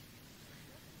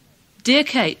 Dear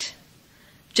Kate,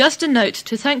 just a note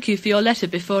to thank you for your letter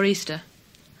before Easter.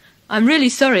 I'm really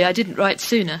sorry I didn't write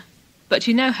sooner, but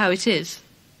you know how it is.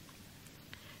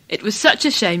 It was such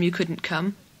a shame you couldn't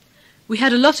come. We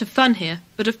had a lot of fun here,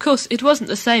 but of course it wasn't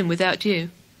the same without you.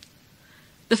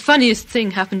 The funniest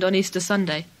thing happened on Easter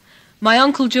Sunday. My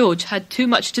Uncle George had too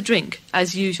much to drink,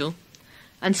 as usual,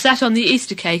 and sat on the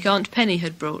Easter cake Aunt Penny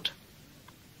had brought.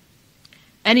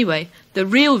 Anyway, the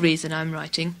real reason I'm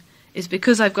writing is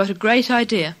because I've got a great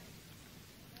idea.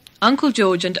 Uncle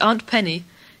George and Aunt Penny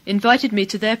invited me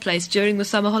to their place during the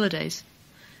summer holidays.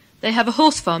 They have a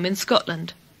horse farm in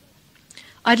Scotland.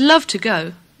 I'd love to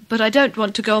go, but I don't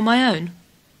want to go on my own.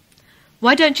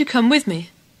 Why don't you come with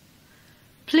me?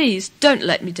 Please, don't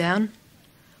let me down.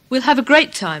 We'll have a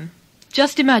great time.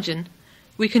 Just imagine,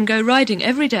 we can go riding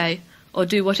every day or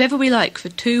do whatever we like for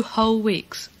 2 whole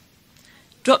weeks.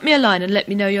 Drop me a line and let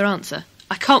me know your answer.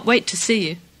 I can't wait to see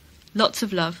you. Lots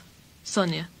of love,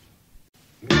 Sonia.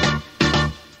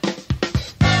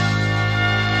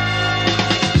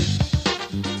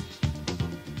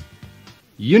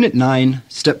 Unit 9,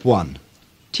 Step 1.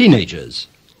 Teenagers.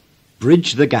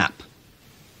 Bridge the gap.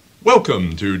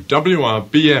 Welcome to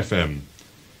WRBFM.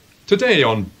 Today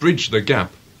on Bridge the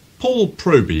Gap, Paul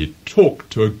Proby talked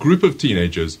to a group of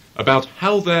teenagers about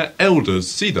how their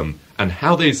elders see them and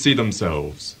how they see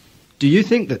themselves. Do you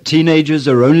think that teenagers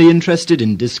are only interested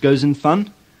in discos and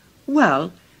fun?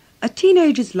 Well, a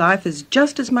teenager's life is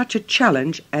just as much a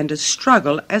challenge and a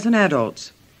struggle as an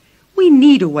adult's. We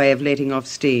need a way of letting off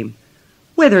steam,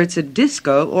 whether it's a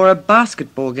disco or a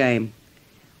basketball game.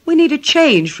 We need a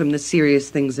change from the serious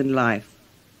things in life.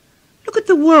 Look at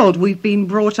the world we've been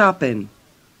brought up in.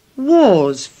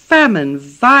 Wars, famine,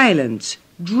 violence,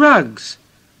 drugs.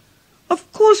 Of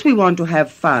course we want to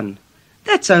have fun.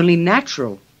 That's only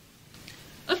natural.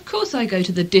 Of course I go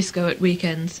to the disco at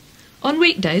weekends. On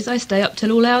weekdays I stay up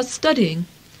till all hours studying.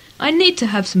 I need to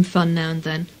have some fun now and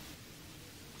then.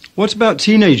 What about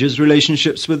teenagers'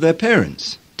 relationships with their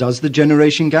parents? Does the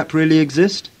generation gap really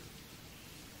exist?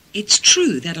 It's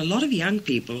true that a lot of young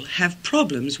people have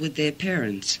problems with their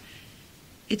parents.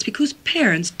 It's because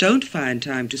parents don't find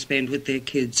time to spend with their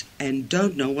kids and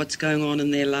don't know what's going on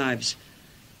in their lives.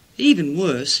 Even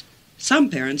worse, some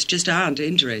parents just aren't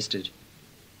interested.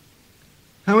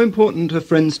 How important are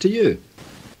friends to you?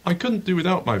 I couldn't do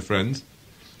without my friends.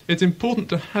 It's important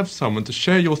to have someone to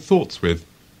share your thoughts with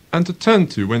and to turn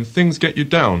to when things get you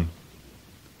down.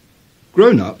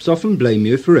 Grown-ups often blame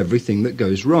you for everything that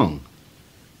goes wrong.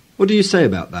 What do you say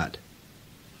about that?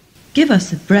 Give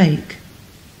us a break.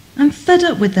 I'm fed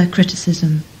up with their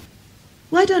criticism.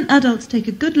 Why don't adults take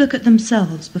a good look at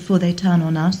themselves before they turn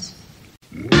on us?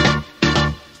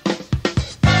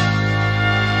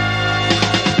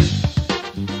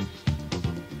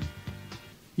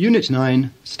 Unit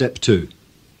 9, Step 2.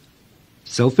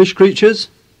 Selfish creatures?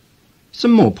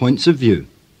 Some more points of view.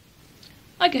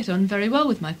 I get on very well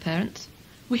with my parents.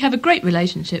 We have a great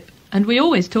relationship, and we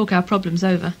always talk our problems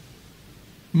over.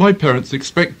 My parents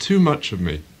expect too much of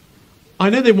me. I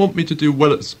know they want me to do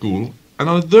well at school, and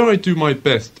although I do my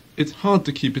best, it's hard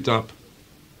to keep it up.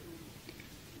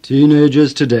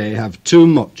 Teenagers today have too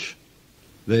much.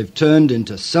 They've turned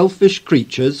into selfish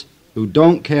creatures who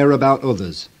don't care about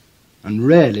others and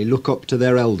rarely look up to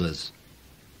their elders.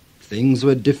 Things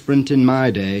were different in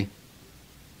my day.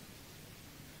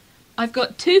 I've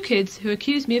got 2 kids who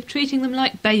accuse me of treating them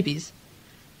like babies.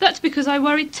 That's because I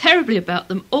worry terribly about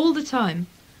them all the time.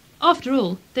 After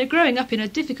all, they're growing up in a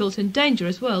difficult and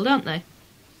dangerous world, aren't they?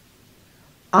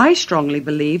 I strongly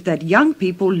believe that young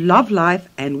people love life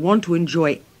and want to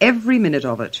enjoy every minute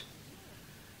of it.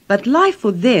 But life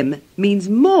for them means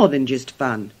more than just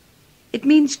fun. It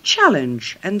means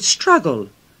challenge and struggle,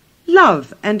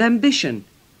 love and ambition.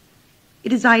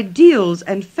 It is ideals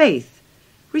and faith,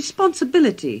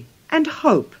 responsibility and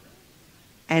hope.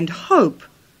 And hope,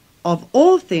 of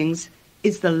all things,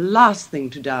 is the last thing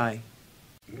to die.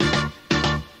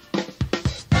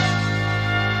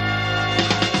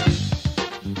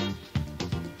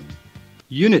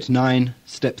 Unit 9,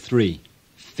 Step 3.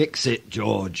 Fix it,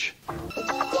 George.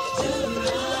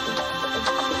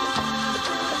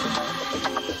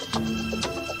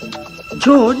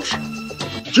 George?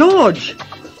 George!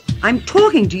 I'm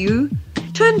talking to you.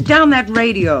 Turn down that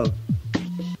radio.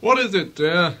 What is it,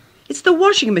 dear? It's the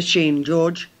washing machine,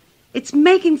 George. It's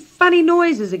making funny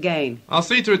noises again. I'll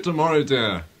see to it tomorrow,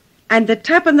 dear. And the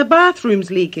tap in the bathroom's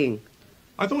leaking.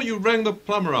 I thought you rang the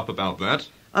plumber up about that.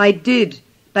 I did,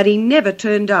 but he never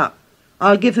turned up.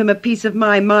 I'll give him a piece of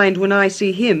my mind when I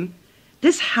see him.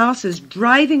 This house is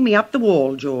driving me up the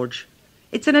wall, George.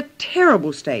 It's in a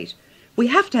terrible state. We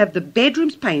have to have the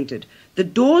bedrooms painted, the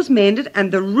doors mended,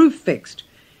 and the roof fixed.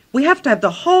 We have to have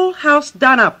the whole house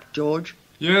done up, George.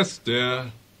 Yes,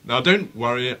 dear. Now don't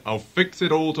worry, I'll fix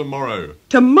it all tomorrow.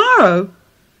 Tomorrow?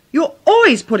 You're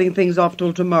always putting things off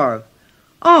till tomorrow.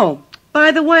 Oh, by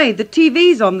the way, the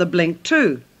TV's on the blink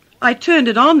too. I turned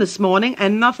it on this morning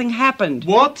and nothing happened.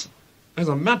 What? There's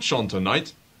a match on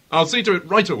tonight. I'll see to it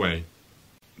right away.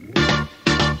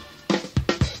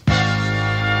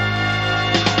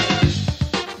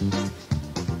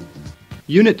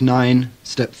 Unit 9,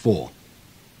 Step 4.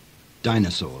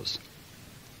 Dinosaurs.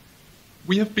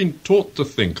 We have been taught to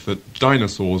think that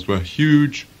dinosaurs were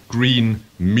huge, green,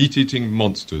 meat-eating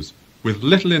monsters with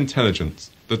little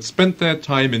intelligence that spent their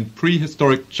time in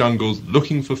prehistoric jungles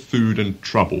looking for food and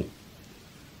trouble.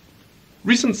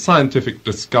 Recent scientific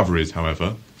discoveries,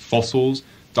 however, fossils,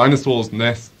 dinosaurs'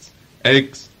 nests,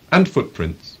 eggs, and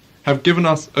footprints, have given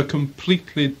us a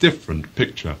completely different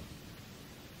picture.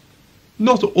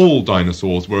 Not all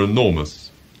dinosaurs were enormous.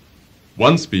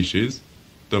 One species,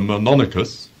 the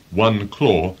Mononicus, one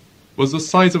claw, was the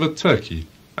size of a turkey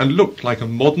and looked like a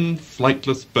modern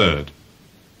flightless bird.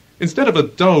 Instead of a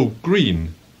dull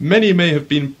green, many may have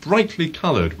been brightly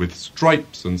coloured with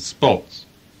stripes and spots.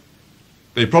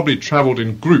 They probably travelled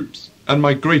in groups and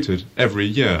migrated every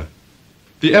year.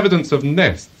 The evidence of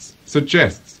nests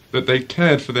suggests that they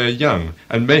cared for their young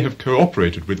and may have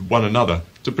cooperated with one another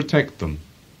to protect them.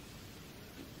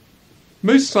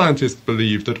 Most scientists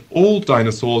believe that all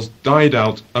dinosaurs died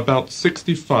out about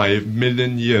 65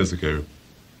 million years ago.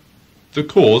 The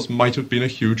cause might have been a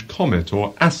huge comet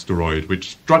or asteroid which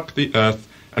struck the Earth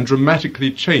and dramatically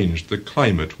changed the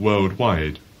climate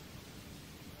worldwide.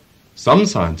 Some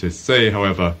scientists say,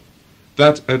 however,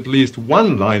 that at least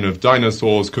one line of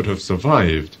dinosaurs could have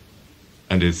survived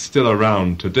and is still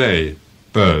around today: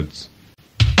 birds.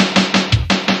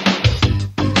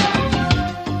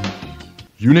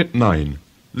 Unit 9.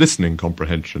 Listening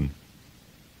Comprehension.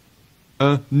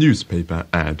 A newspaper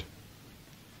ad.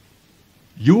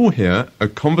 You will hear a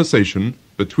conversation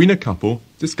between a couple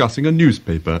discussing a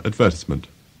newspaper advertisement.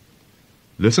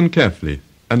 Listen carefully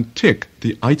and tick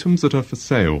the items that are for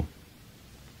sale.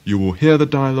 You will hear the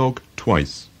dialogue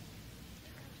twice.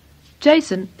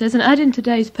 Jason, there's an ad in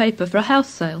today's paper for a house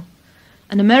sale.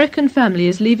 An American family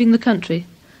is leaving the country,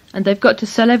 and they've got to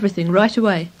sell everything right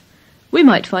away. We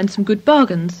might find some good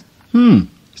bargains.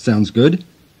 Sounds good.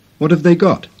 What have they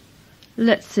got?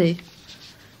 Let's see.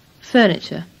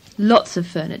 Furniture. Lots of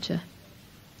furniture.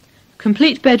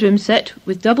 Complete bedroom set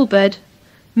with double bed,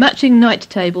 matching night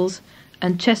tables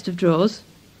and chest of drawers,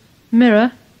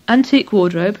 mirror, antique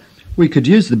wardrobe. We could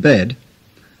use the bed.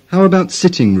 How about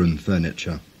sitting room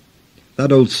furniture?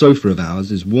 That old sofa of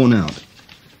ours is worn out.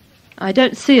 I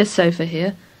don't see a sofa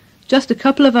here, just a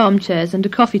couple of armchairs and a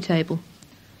coffee table.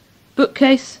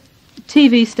 Bookcase,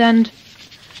 TV stand.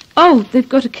 Oh, they've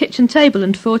got a kitchen table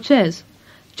and 4 chairs.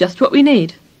 Just what we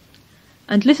need.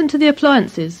 And listen to the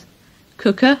appliances.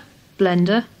 Cooker,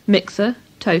 blender, mixer,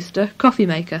 toaster, coffee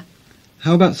maker.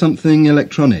 How about something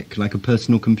electronic, like a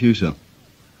personal computer?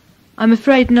 I'm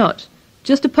afraid not.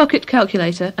 Just a pocket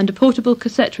calculator and a portable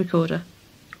cassette recorder.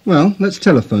 Well, let's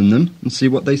telephone them and see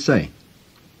what they say.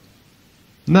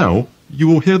 Now you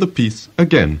will hear the piece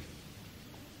again.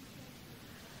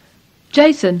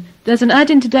 Jason, there's an ad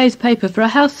in today's paper for a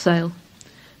house sale.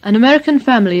 An American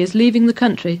family is leaving the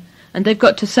country, and they've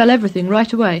got to sell everything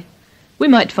right away. We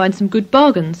might find some good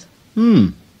bargains.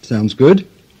 Sounds good.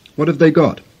 What have they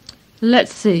got?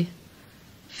 Let's see.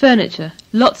 Furniture.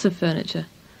 Lots of furniture.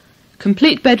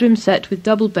 Complete bedroom set with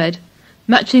double bed,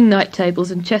 matching night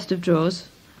tables and chest of drawers,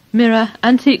 mirror,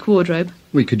 antique wardrobe.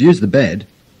 We could use the bed.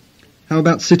 How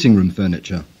about sitting room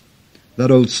furniture?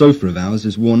 That old sofa of ours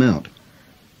is worn out.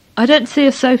 I don't see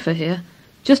a sofa here,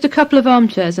 just a couple of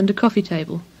armchairs and a coffee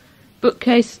table.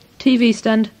 Bookcase, TV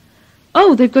stand.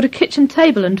 Oh, they've got a kitchen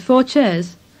table and 4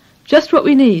 chairs. Just what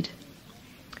we need.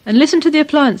 And listen to the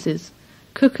appliances.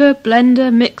 Cooker,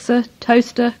 blender, mixer,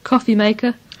 toaster, coffee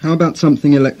maker. How about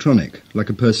something electronic, like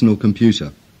a personal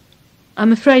computer?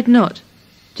 I'm afraid not.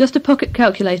 Just a pocket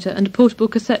calculator and a portable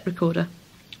cassette recorder.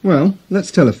 Well,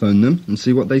 let's telephone them and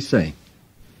see what they say.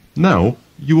 Now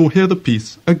you will hear the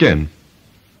piece again.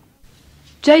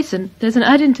 Jason, there's an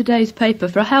ad in today's paper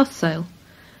for a house sale.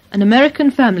 An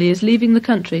American family is leaving the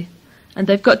country, and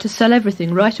they've got to sell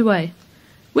everything right away.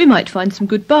 We might find some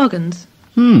good bargains.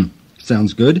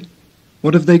 Sounds good.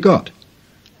 What have they got?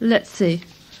 Let's see.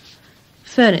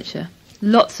 Furniture.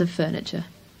 Lots of furniture.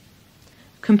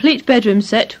 Complete bedroom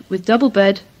set with double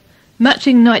bed,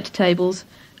 matching night tables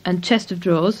and chest of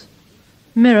drawers,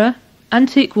 mirror,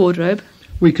 antique wardrobe.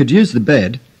 We could use the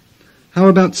bed. How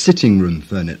about sitting room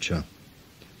furniture?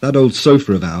 That old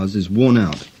sofa of ours is worn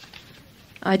out.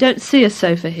 I don't see a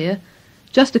sofa here,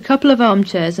 just a couple of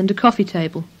armchairs and a coffee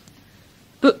table.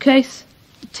 Bookcase,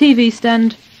 TV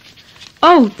stand.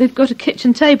 Oh, they've got a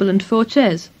kitchen table and 4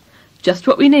 chairs. Just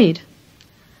what we need.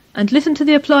 And listen to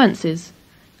the appliances.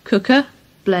 Cooker,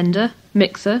 blender,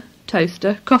 mixer,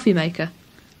 toaster, coffee maker.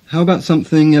 How about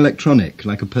something electronic,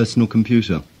 like a personal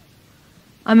computer?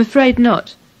 I'm afraid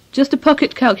not. Just a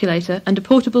pocket calculator and a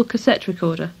portable cassette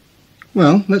recorder.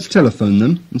 Well, let's telephone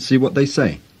them and see what they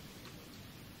say.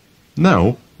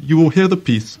 Now you will hear the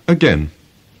piece again.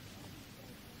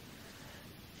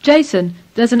 Jason,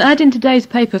 there's an ad in today's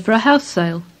paper for a house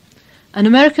sale. An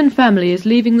American family is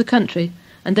leaving the country,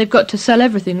 and they've got to sell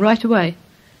everything right away.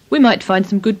 We might find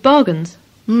some good bargains.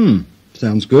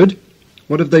 Sounds good.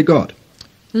 What have they got?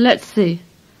 Let's see.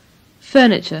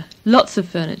 Furniture. Lots of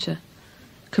furniture.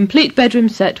 Complete bedroom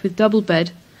set with double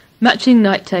bed, matching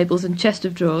night tables and chest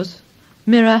of drawers,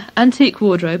 mirror, antique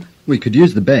wardrobe. We could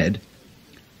use the bed.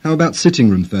 How about sitting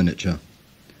room furniture?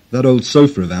 That old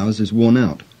sofa of ours is worn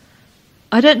out.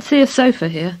 I don't see a sofa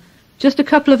here, just a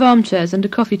couple of armchairs and a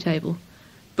coffee table.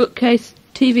 Bookcase,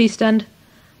 TV stand.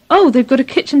 Oh, they've got a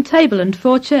kitchen table and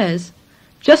 4 chairs.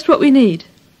 Just what we need.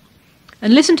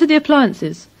 And listen to the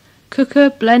appliances. Cooker,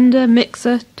 blender,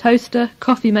 mixer, toaster,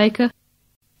 coffee maker.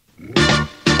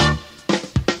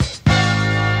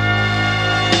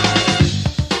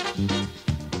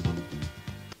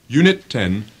 Unit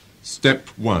 10, Step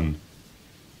 1.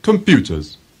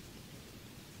 Computers.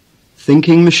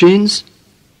 Thinking machines?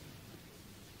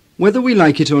 Whether we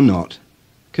like it or not,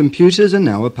 computers are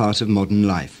now a part of modern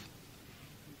life.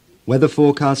 Weather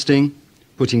forecasting,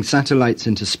 putting satellites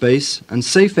into space, and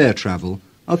safe air travel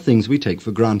are things we take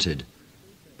for granted.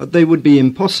 But they would be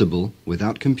impossible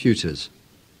without computers.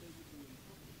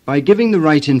 By giving the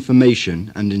right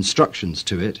information and instructions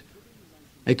to it,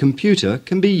 a computer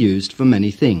can be used for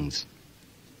many things.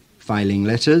 Filing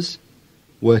letters,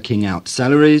 working out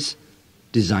salaries,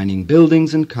 designing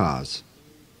buildings and cars.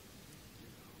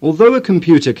 Although a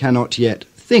computer cannot yet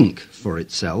think for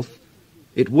itself,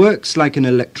 it works like an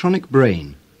electronic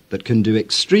brain that can do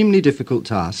extremely difficult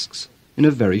tasks in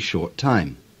a very short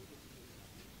time.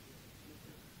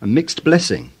 A mixed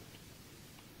blessing.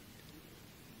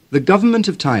 The government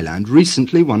of Thailand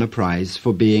recently won a prize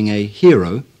for being a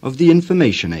hero of the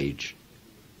information age.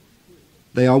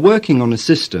 They are working on a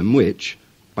system which,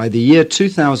 by the year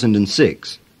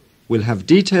 2006, will have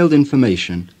detailed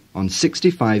information on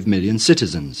 65 million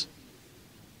citizens.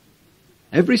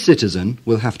 Every citizen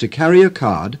will have to carry a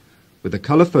card with a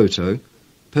colour photo,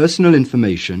 personal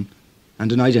information,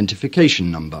 and an identification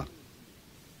number.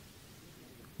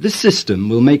 This system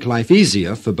will make life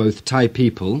easier for both Thai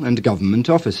people and government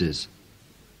offices,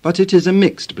 but it is a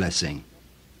mixed blessing.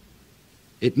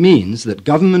 It means that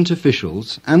government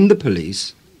officials and the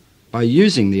police, by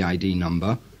using the ID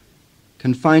number,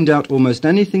 can find out almost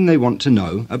anything they want to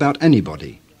know about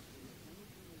anybody.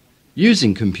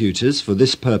 Using computers for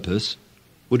this purpose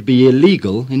would be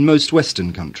illegal in most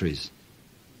Western countries.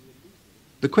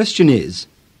 The question is,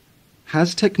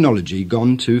 has technology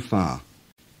gone too far?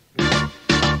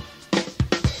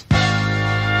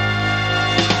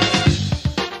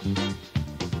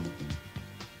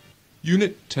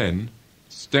 Unit 10,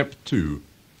 Step 2.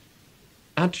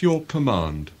 At your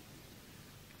command.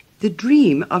 The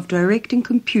dream of directing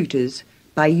computers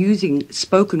by using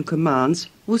spoken commands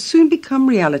will soon become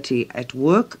reality at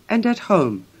work and at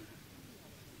home.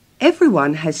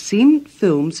 Everyone has seen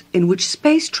films in which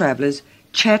space travelers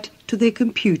chat to their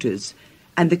computers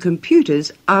and the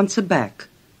computers answer back.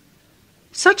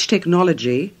 Such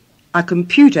technology, a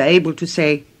computer able to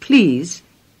say please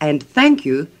and thank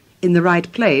you in the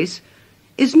right place,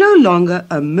 is no longer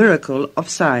a miracle of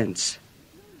science.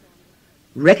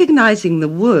 Recognizing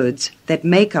the words that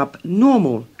make up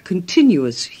normal,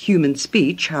 continuous human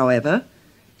speech, however,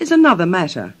 is another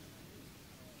matter.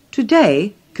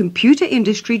 Today, computer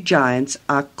industry giants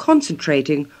are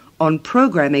concentrating on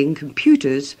programming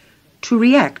computers to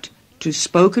react to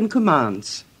spoken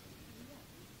commands.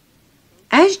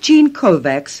 As Jean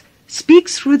Kovacs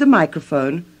speaks through the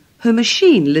microphone, her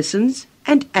machine listens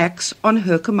and acts on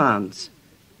her commands.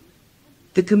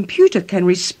 The computer can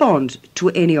respond to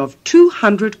any of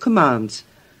 200 commands,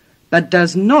 but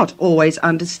does not always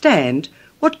understand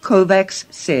what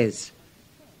Kovacs says.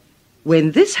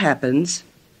 When this happens,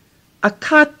 a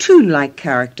cartoon-like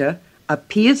character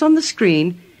appears on the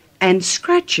screen and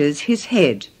scratches his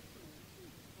head.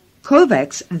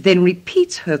 Kovacs then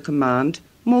repeats her command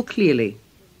more clearly.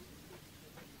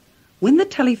 When the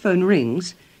telephone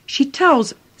rings, she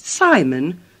tells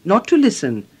Simon not to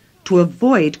listen to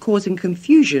avoid causing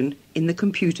confusion in the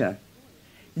computer.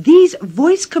 These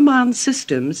voice command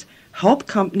systems help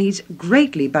companies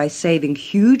greatly by saving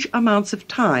huge amounts of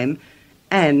time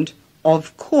and,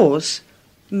 of course,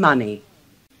 money.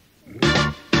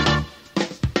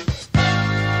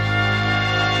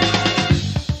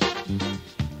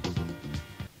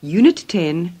 Unit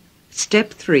 10, Step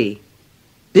 3.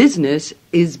 Business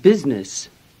is business.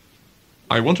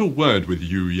 I want a word with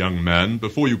you, young man,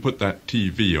 before you put that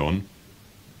TV on.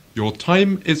 Your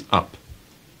time is up.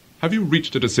 Have you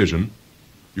reached a decision?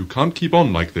 You can't keep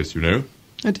on like this, you know.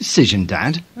 A decision,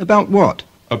 Dad? About what?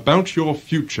 About your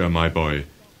future, my boy.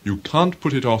 You can't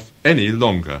put it off any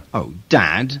longer. Oh,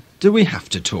 Dad, do we have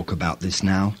to talk about this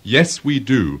now? Yes, we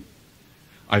do.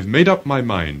 I've made up my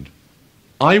mind.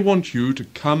 I want you to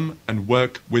come and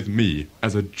work with me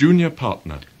as a junior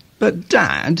partner. But,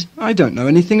 Dad, I don't know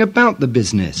anything about the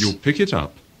business. You'll pick it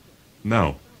up.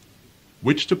 Now,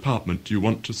 which department do you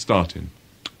want to start in?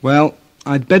 Well,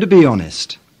 I'd better be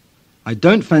honest. I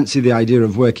don't fancy the idea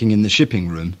of working in the shipping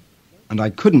room, and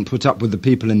I couldn't put up with the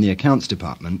people in the accounts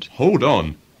department. Hold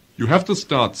on. You have to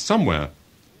start somewhere.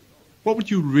 What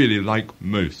would you really like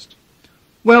most?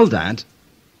 Well, Dad,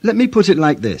 let me put it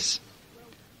like this.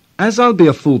 As I'll be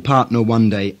a full partner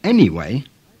one day anyway,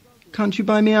 can't you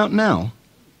buy me out now?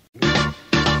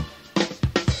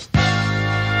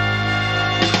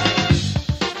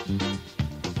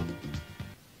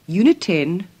 Unit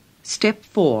 10, Step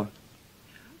 4.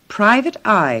 Private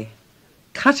Eye,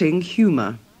 Cutting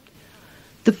Humour.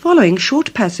 The following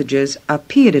short passages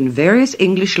appeared in various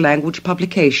English language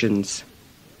publications.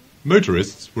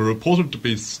 Motorists were reported to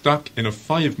be stuck in a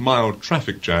 5-mile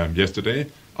traffic jam yesterday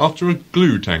after a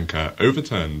glue tanker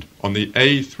overturned on the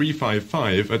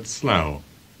A355 at Slough.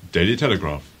 Daily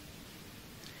Telegraph.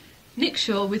 Nick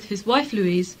Shaw with his wife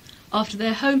Louise after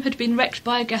their home had been wrecked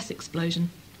by a gas explosion.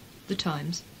 The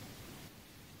Times.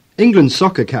 England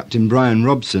soccer captain Brian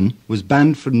Robson was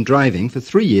banned from driving for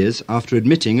 3 years after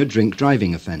admitting a drink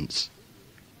driving offence.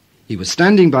 He was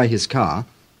standing by his car,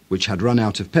 which had run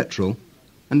out of petrol,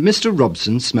 and Mr.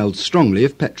 Robson smelled strongly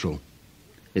of petrol.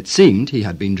 It seemed he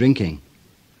had been drinking.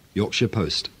 Yorkshire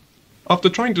Post. After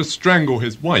trying to strangle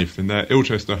his wife in their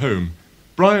Ilchester home,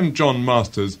 Brian John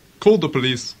Masters called the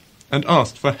police and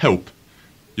asked for help.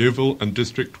 Yeovil and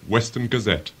District Western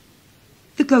Gazette.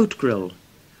 The Goat Grill.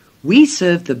 We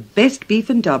serve the best beef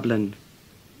in Dublin.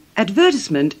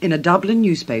 Advertisement in a Dublin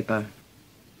newspaper.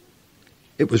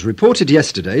 It was reported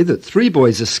yesterday that 3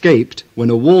 boys escaped when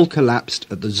a wall collapsed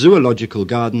at the Zoological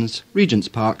Gardens, Regent's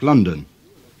Park, London.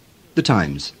 The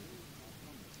Times.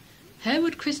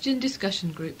 Harewood Christian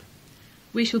Discussion Group.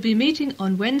 We shall be meeting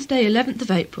on Wednesday 11th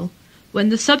of April, when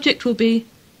the subject will be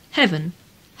Heaven.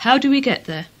 How do we get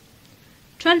there?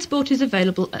 Transport is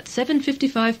available at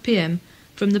 7:55 p.m.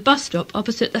 from the bus stop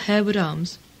opposite the Harewood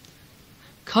Arms.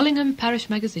 Collingham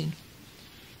Parish Magazine.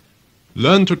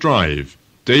 Learn to drive.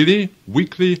 Daily,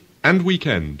 weekly and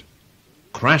weekend.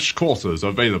 Crash courses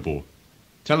available.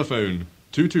 Telephone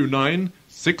 229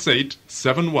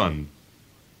 6871.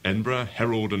 Edinburgh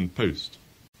Herald and Post.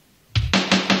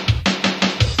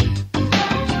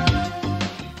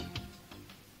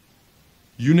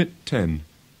 Unit 10.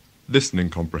 Listening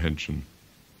Comprehension.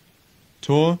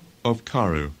 Tour of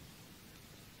Cairo.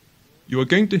 You are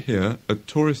going to hear a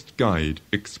tourist guide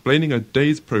explaining a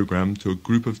day's programme to a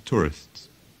group of tourists.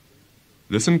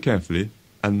 Listen carefully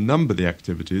and number the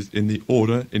activities in the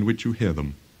order in which you hear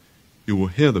them. You will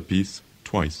hear the piece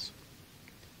twice.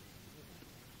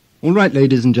 All right,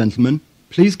 ladies and gentlemen,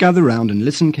 please gather round and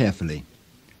listen carefully.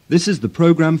 This is the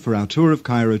programme for our tour of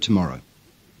Cairo tomorrow.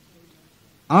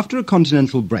 After a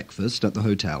continental breakfast at the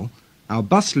hotel, our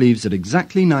bus leaves at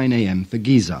exactly 9 a.m. for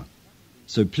Giza,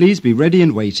 so please be ready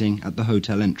and waiting at the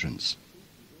hotel entrance.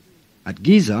 At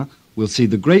Giza, we'll see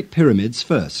the Great Pyramids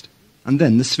first, and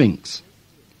then the Sphinx.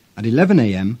 At 11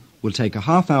 a.m., we'll take a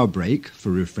half-hour break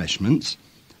for refreshments,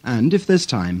 and if there's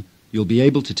time, you'll be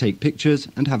able to take pictures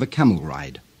and have a camel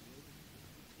ride.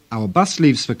 Our bus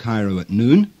leaves for Cairo at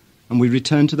noon, and we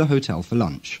return to the hotel for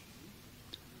lunch.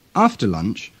 After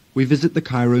lunch, we visit the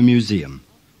Cairo Museum,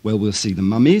 where we'll see the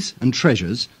mummies and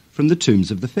treasures from the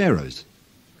tombs of the pharaohs.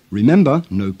 Remember,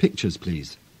 no pictures,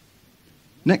 please.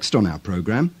 Next on our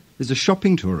programme is a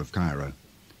shopping tour of Cairo,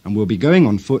 and we'll be going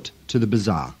on foot to the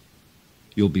bazaar.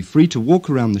 You'll be free to walk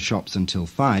around the shops until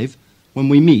 5, when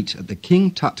we meet at the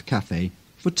King Tut Cafe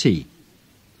for tea.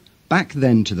 Back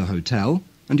then to the hotel,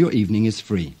 and your evening is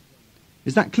free.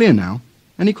 Is that clear now?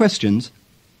 Any questions?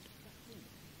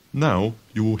 Now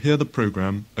you will hear the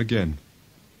programme again.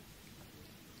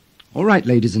 All right,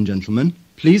 ladies and gentlemen,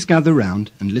 please gather round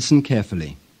and listen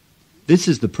carefully. This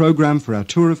is the programme for our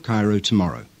tour of Cairo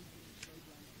tomorrow.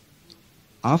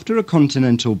 After a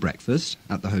continental breakfast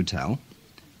at the hotel,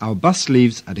 our bus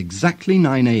leaves at exactly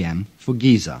 9 a.m. for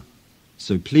Giza,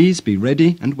 so please be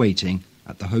ready and waiting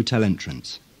at the hotel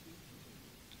entrance.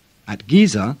 At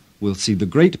Giza, we'll see the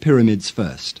Great Pyramids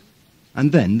first,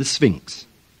 and then the Sphinx.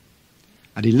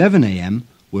 At 11 a.m.,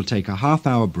 we'll take a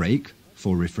half-hour break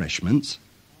for refreshments,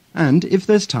 and if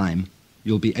there's time,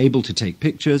 you'll be able to take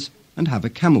pictures and have a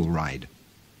camel ride.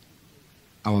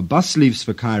 Our bus leaves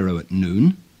for Cairo at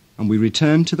noon, and we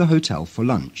return to the hotel for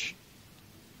lunch.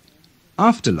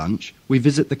 After lunch, we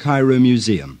visit the Cairo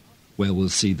Museum, where we'll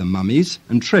see the mummies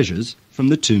and treasures from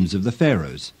the tombs of the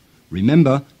pharaohs.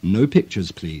 Remember, no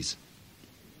pictures, please.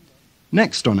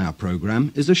 Next on our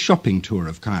programme is a shopping tour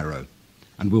of Cairo,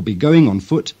 and we'll be going on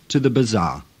foot to the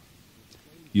bazaar.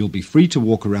 You'll be free to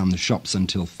walk around the shops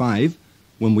until 5,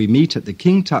 when we meet at the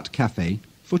King Tut Cafe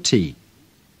for tea.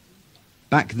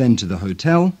 Back then to the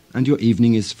hotel, and your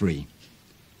evening is free.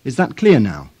 Is that clear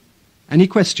now? Any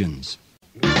questions?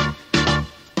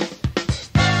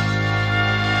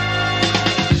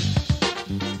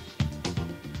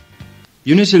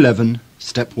 Unit 11,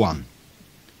 Step 1.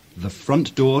 The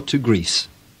front door to Greece.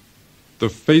 The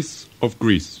face of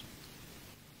Greece.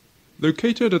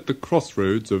 Located at the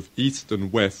crossroads of East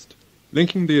and West,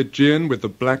 linking the Aegean with the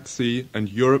Black Sea and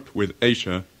Europe with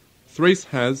Asia, Thrace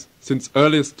has, since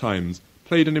earliest times,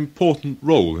 played an important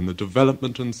role in the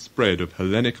development and spread of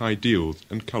Hellenic ideals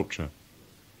and culture.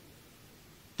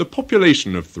 The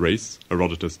population of Thrace,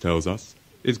 Herodotus tells us,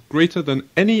 is greater than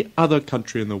any other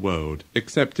country in the world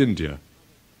except India.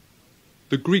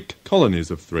 The Greek colonies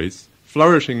of Thrace,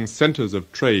 flourishing centres of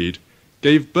trade,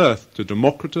 gave birth to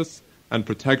Democritus and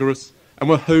Protagoras and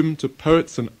were home to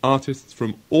poets and artists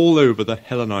from all over the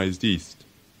Hellenized East.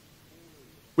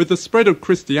 With the spread of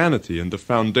Christianity and the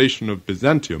foundation of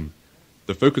Byzantium,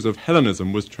 the focus of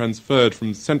Hellenism was transferred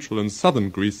from central and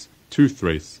southern Greece to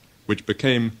Thrace, which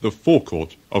became the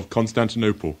forecourt of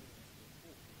Constantinople.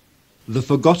 The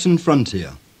forgotten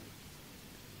frontier.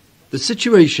 The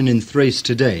situation in Thrace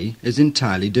today is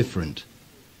entirely different.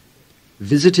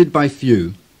 Visited by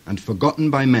few and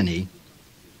forgotten by many,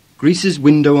 Greece's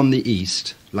window on the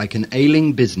east, like an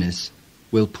ailing business,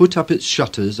 will put up its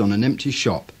shutters on an empty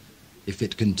shop if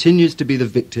it continues to be the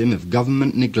victim of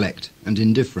government neglect and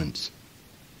indifference.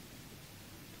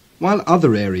 While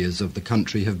other areas of the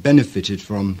country have benefited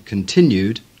from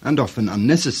continued and often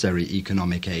unnecessary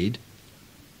economic aid,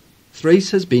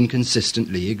 Thrace has been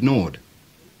consistently ignored.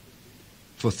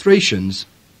 For Thracians,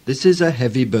 this is a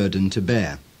heavy burden to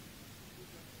bear.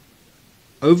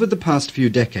 Over the past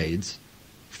few decades,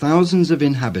 thousands of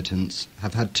inhabitants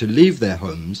have had to leave their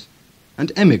homes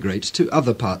and emigrate to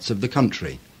other parts of the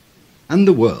country and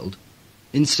the world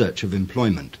in search of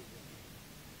employment.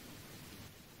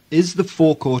 Is the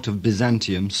forecourt of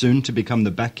Byzantium soon to become the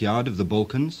backyard of the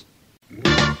Balkans?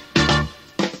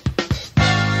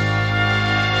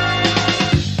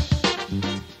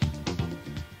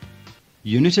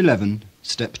 Unit 11,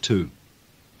 Step 2.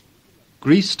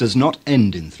 Greece does not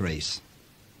end in Thrace.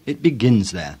 It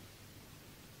begins there.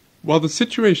 While the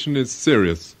situation is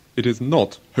serious, it is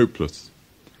not hopeless.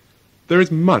 There is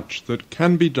much that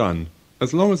can be done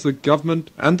as long as the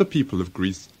government and the people of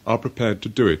Greece are prepared to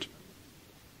do it.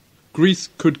 Greece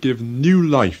could give new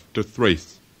life to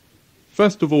Thrace,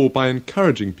 first of all by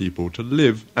encouraging people to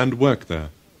live and work there.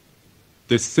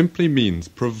 This simply means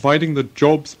providing the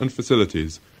jobs and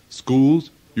facilities, schools,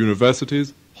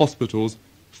 universities, hospitals,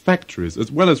 factories,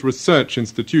 as well as research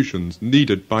institutions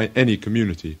needed by any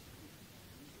community.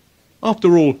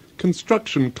 After all,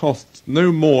 construction costs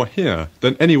no more here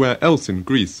than anywhere else in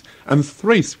Greece, and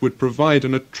Thrace would provide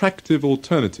an attractive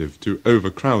alternative to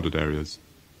overcrowded areas.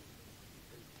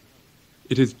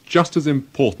 It is just as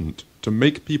important to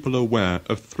make people aware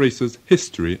of Thrace's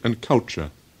history and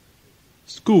culture.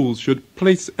 Schools should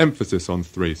place emphasis on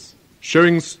Thrace,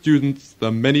 showing students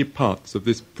the many parts of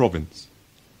this province.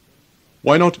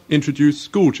 Why not introduce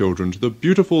schoolchildren to the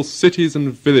beautiful cities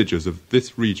and villages of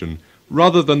this region,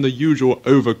 rather than the usual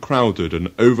overcrowded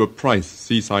and overpriced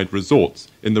seaside resorts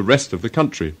in the rest of the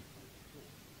country?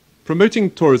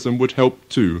 Promoting tourism would help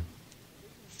too.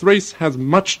 Thrace has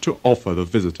much to offer the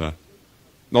visitor.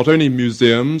 Not only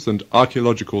museums and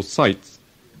archaeological sites,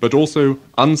 but also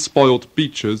unspoilt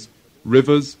beaches,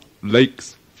 rivers,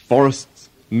 lakes, forests,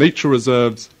 nature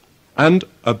reserves, and,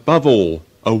 above all,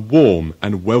 a warm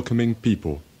and welcoming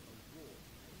people.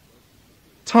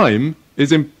 Time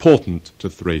is important to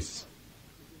Thrace.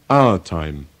 Our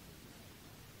time.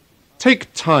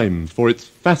 Take time for its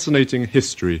fascinating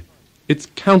history, its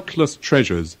countless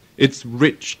treasures, its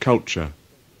rich culture.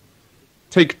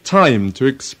 Take time to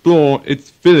explore its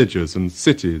villages and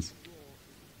cities.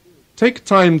 Take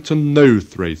time to know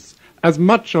Thrace, as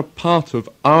much a part of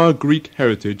our Greek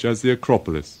heritage as the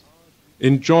Acropolis.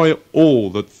 Enjoy all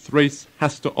that Thrace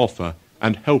has to offer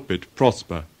and help it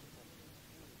prosper.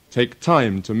 Take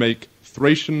time to make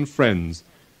Thracian friends.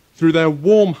 Through their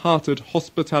warm-hearted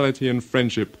hospitality and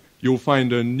friendship, you'll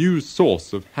find a new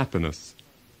source of happiness.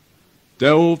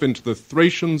 Delve into the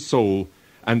Thracian soul,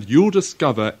 and you'll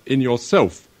discover in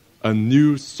yourself a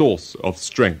new source of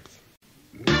strength.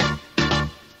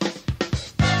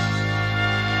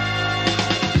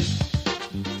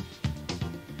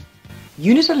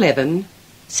 Unit 11,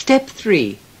 Step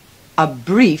 3, a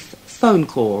brief phone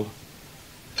call.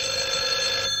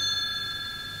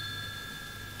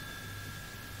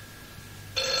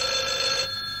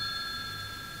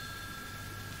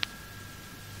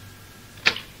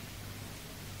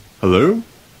 Hello?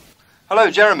 Hello,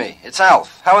 Jeremy. It's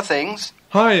Alf. How are things?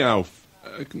 Hi, Alf.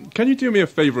 Can you do me a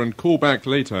favour and call back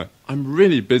later? I'm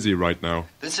really busy right now.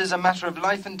 This is a matter of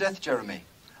life and death, Jeremy.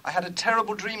 I had a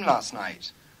terrible dream last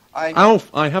night. Alf,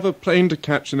 I have a plane to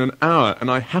catch in an hour, and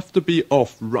I have to be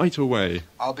off right away.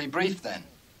 I'll be brief then.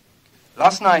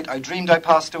 Last night I dreamed I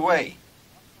passed away.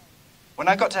 When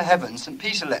I got to heaven, St.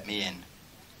 Peter let me in.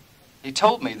 He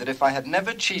told me that if I had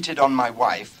never cheated on my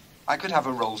wife, I could have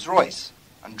a Rolls-Royce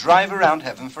and drive around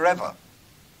heaven forever.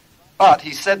 But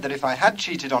he said that if I had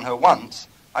cheated on her once,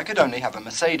 I could only have a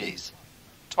Mercedes,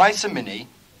 twice a Mini,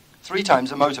 3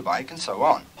 times a motorbike, and so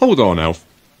on. Hold on, Alf.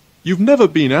 You've never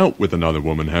been out with another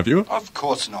woman, have you? Of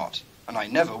course not, and I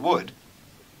never would.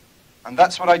 And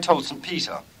that's what I told St.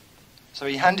 Peter. So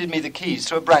he handed me the keys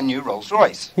to a brand new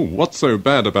Rolls-Royce. Oh, what's so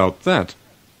bad about that?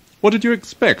 What did you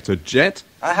expect, a jet?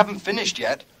 I haven't finished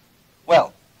yet.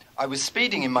 Well, I was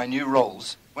speeding in my new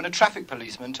Rolls when a traffic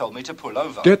policeman told me to pull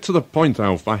over. Get to the point,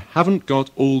 Alf. I haven't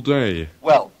got all day.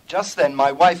 Well, just then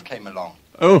my wife came along.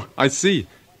 Oh, I see.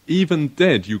 Even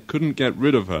dead, you couldn't get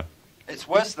rid of her. It's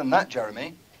worse than that,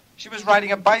 Jeremy. She was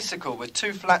riding a bicycle with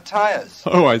 2 flat tires.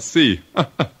 Oh, I see.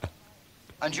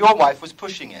 And your wife was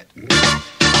pushing it.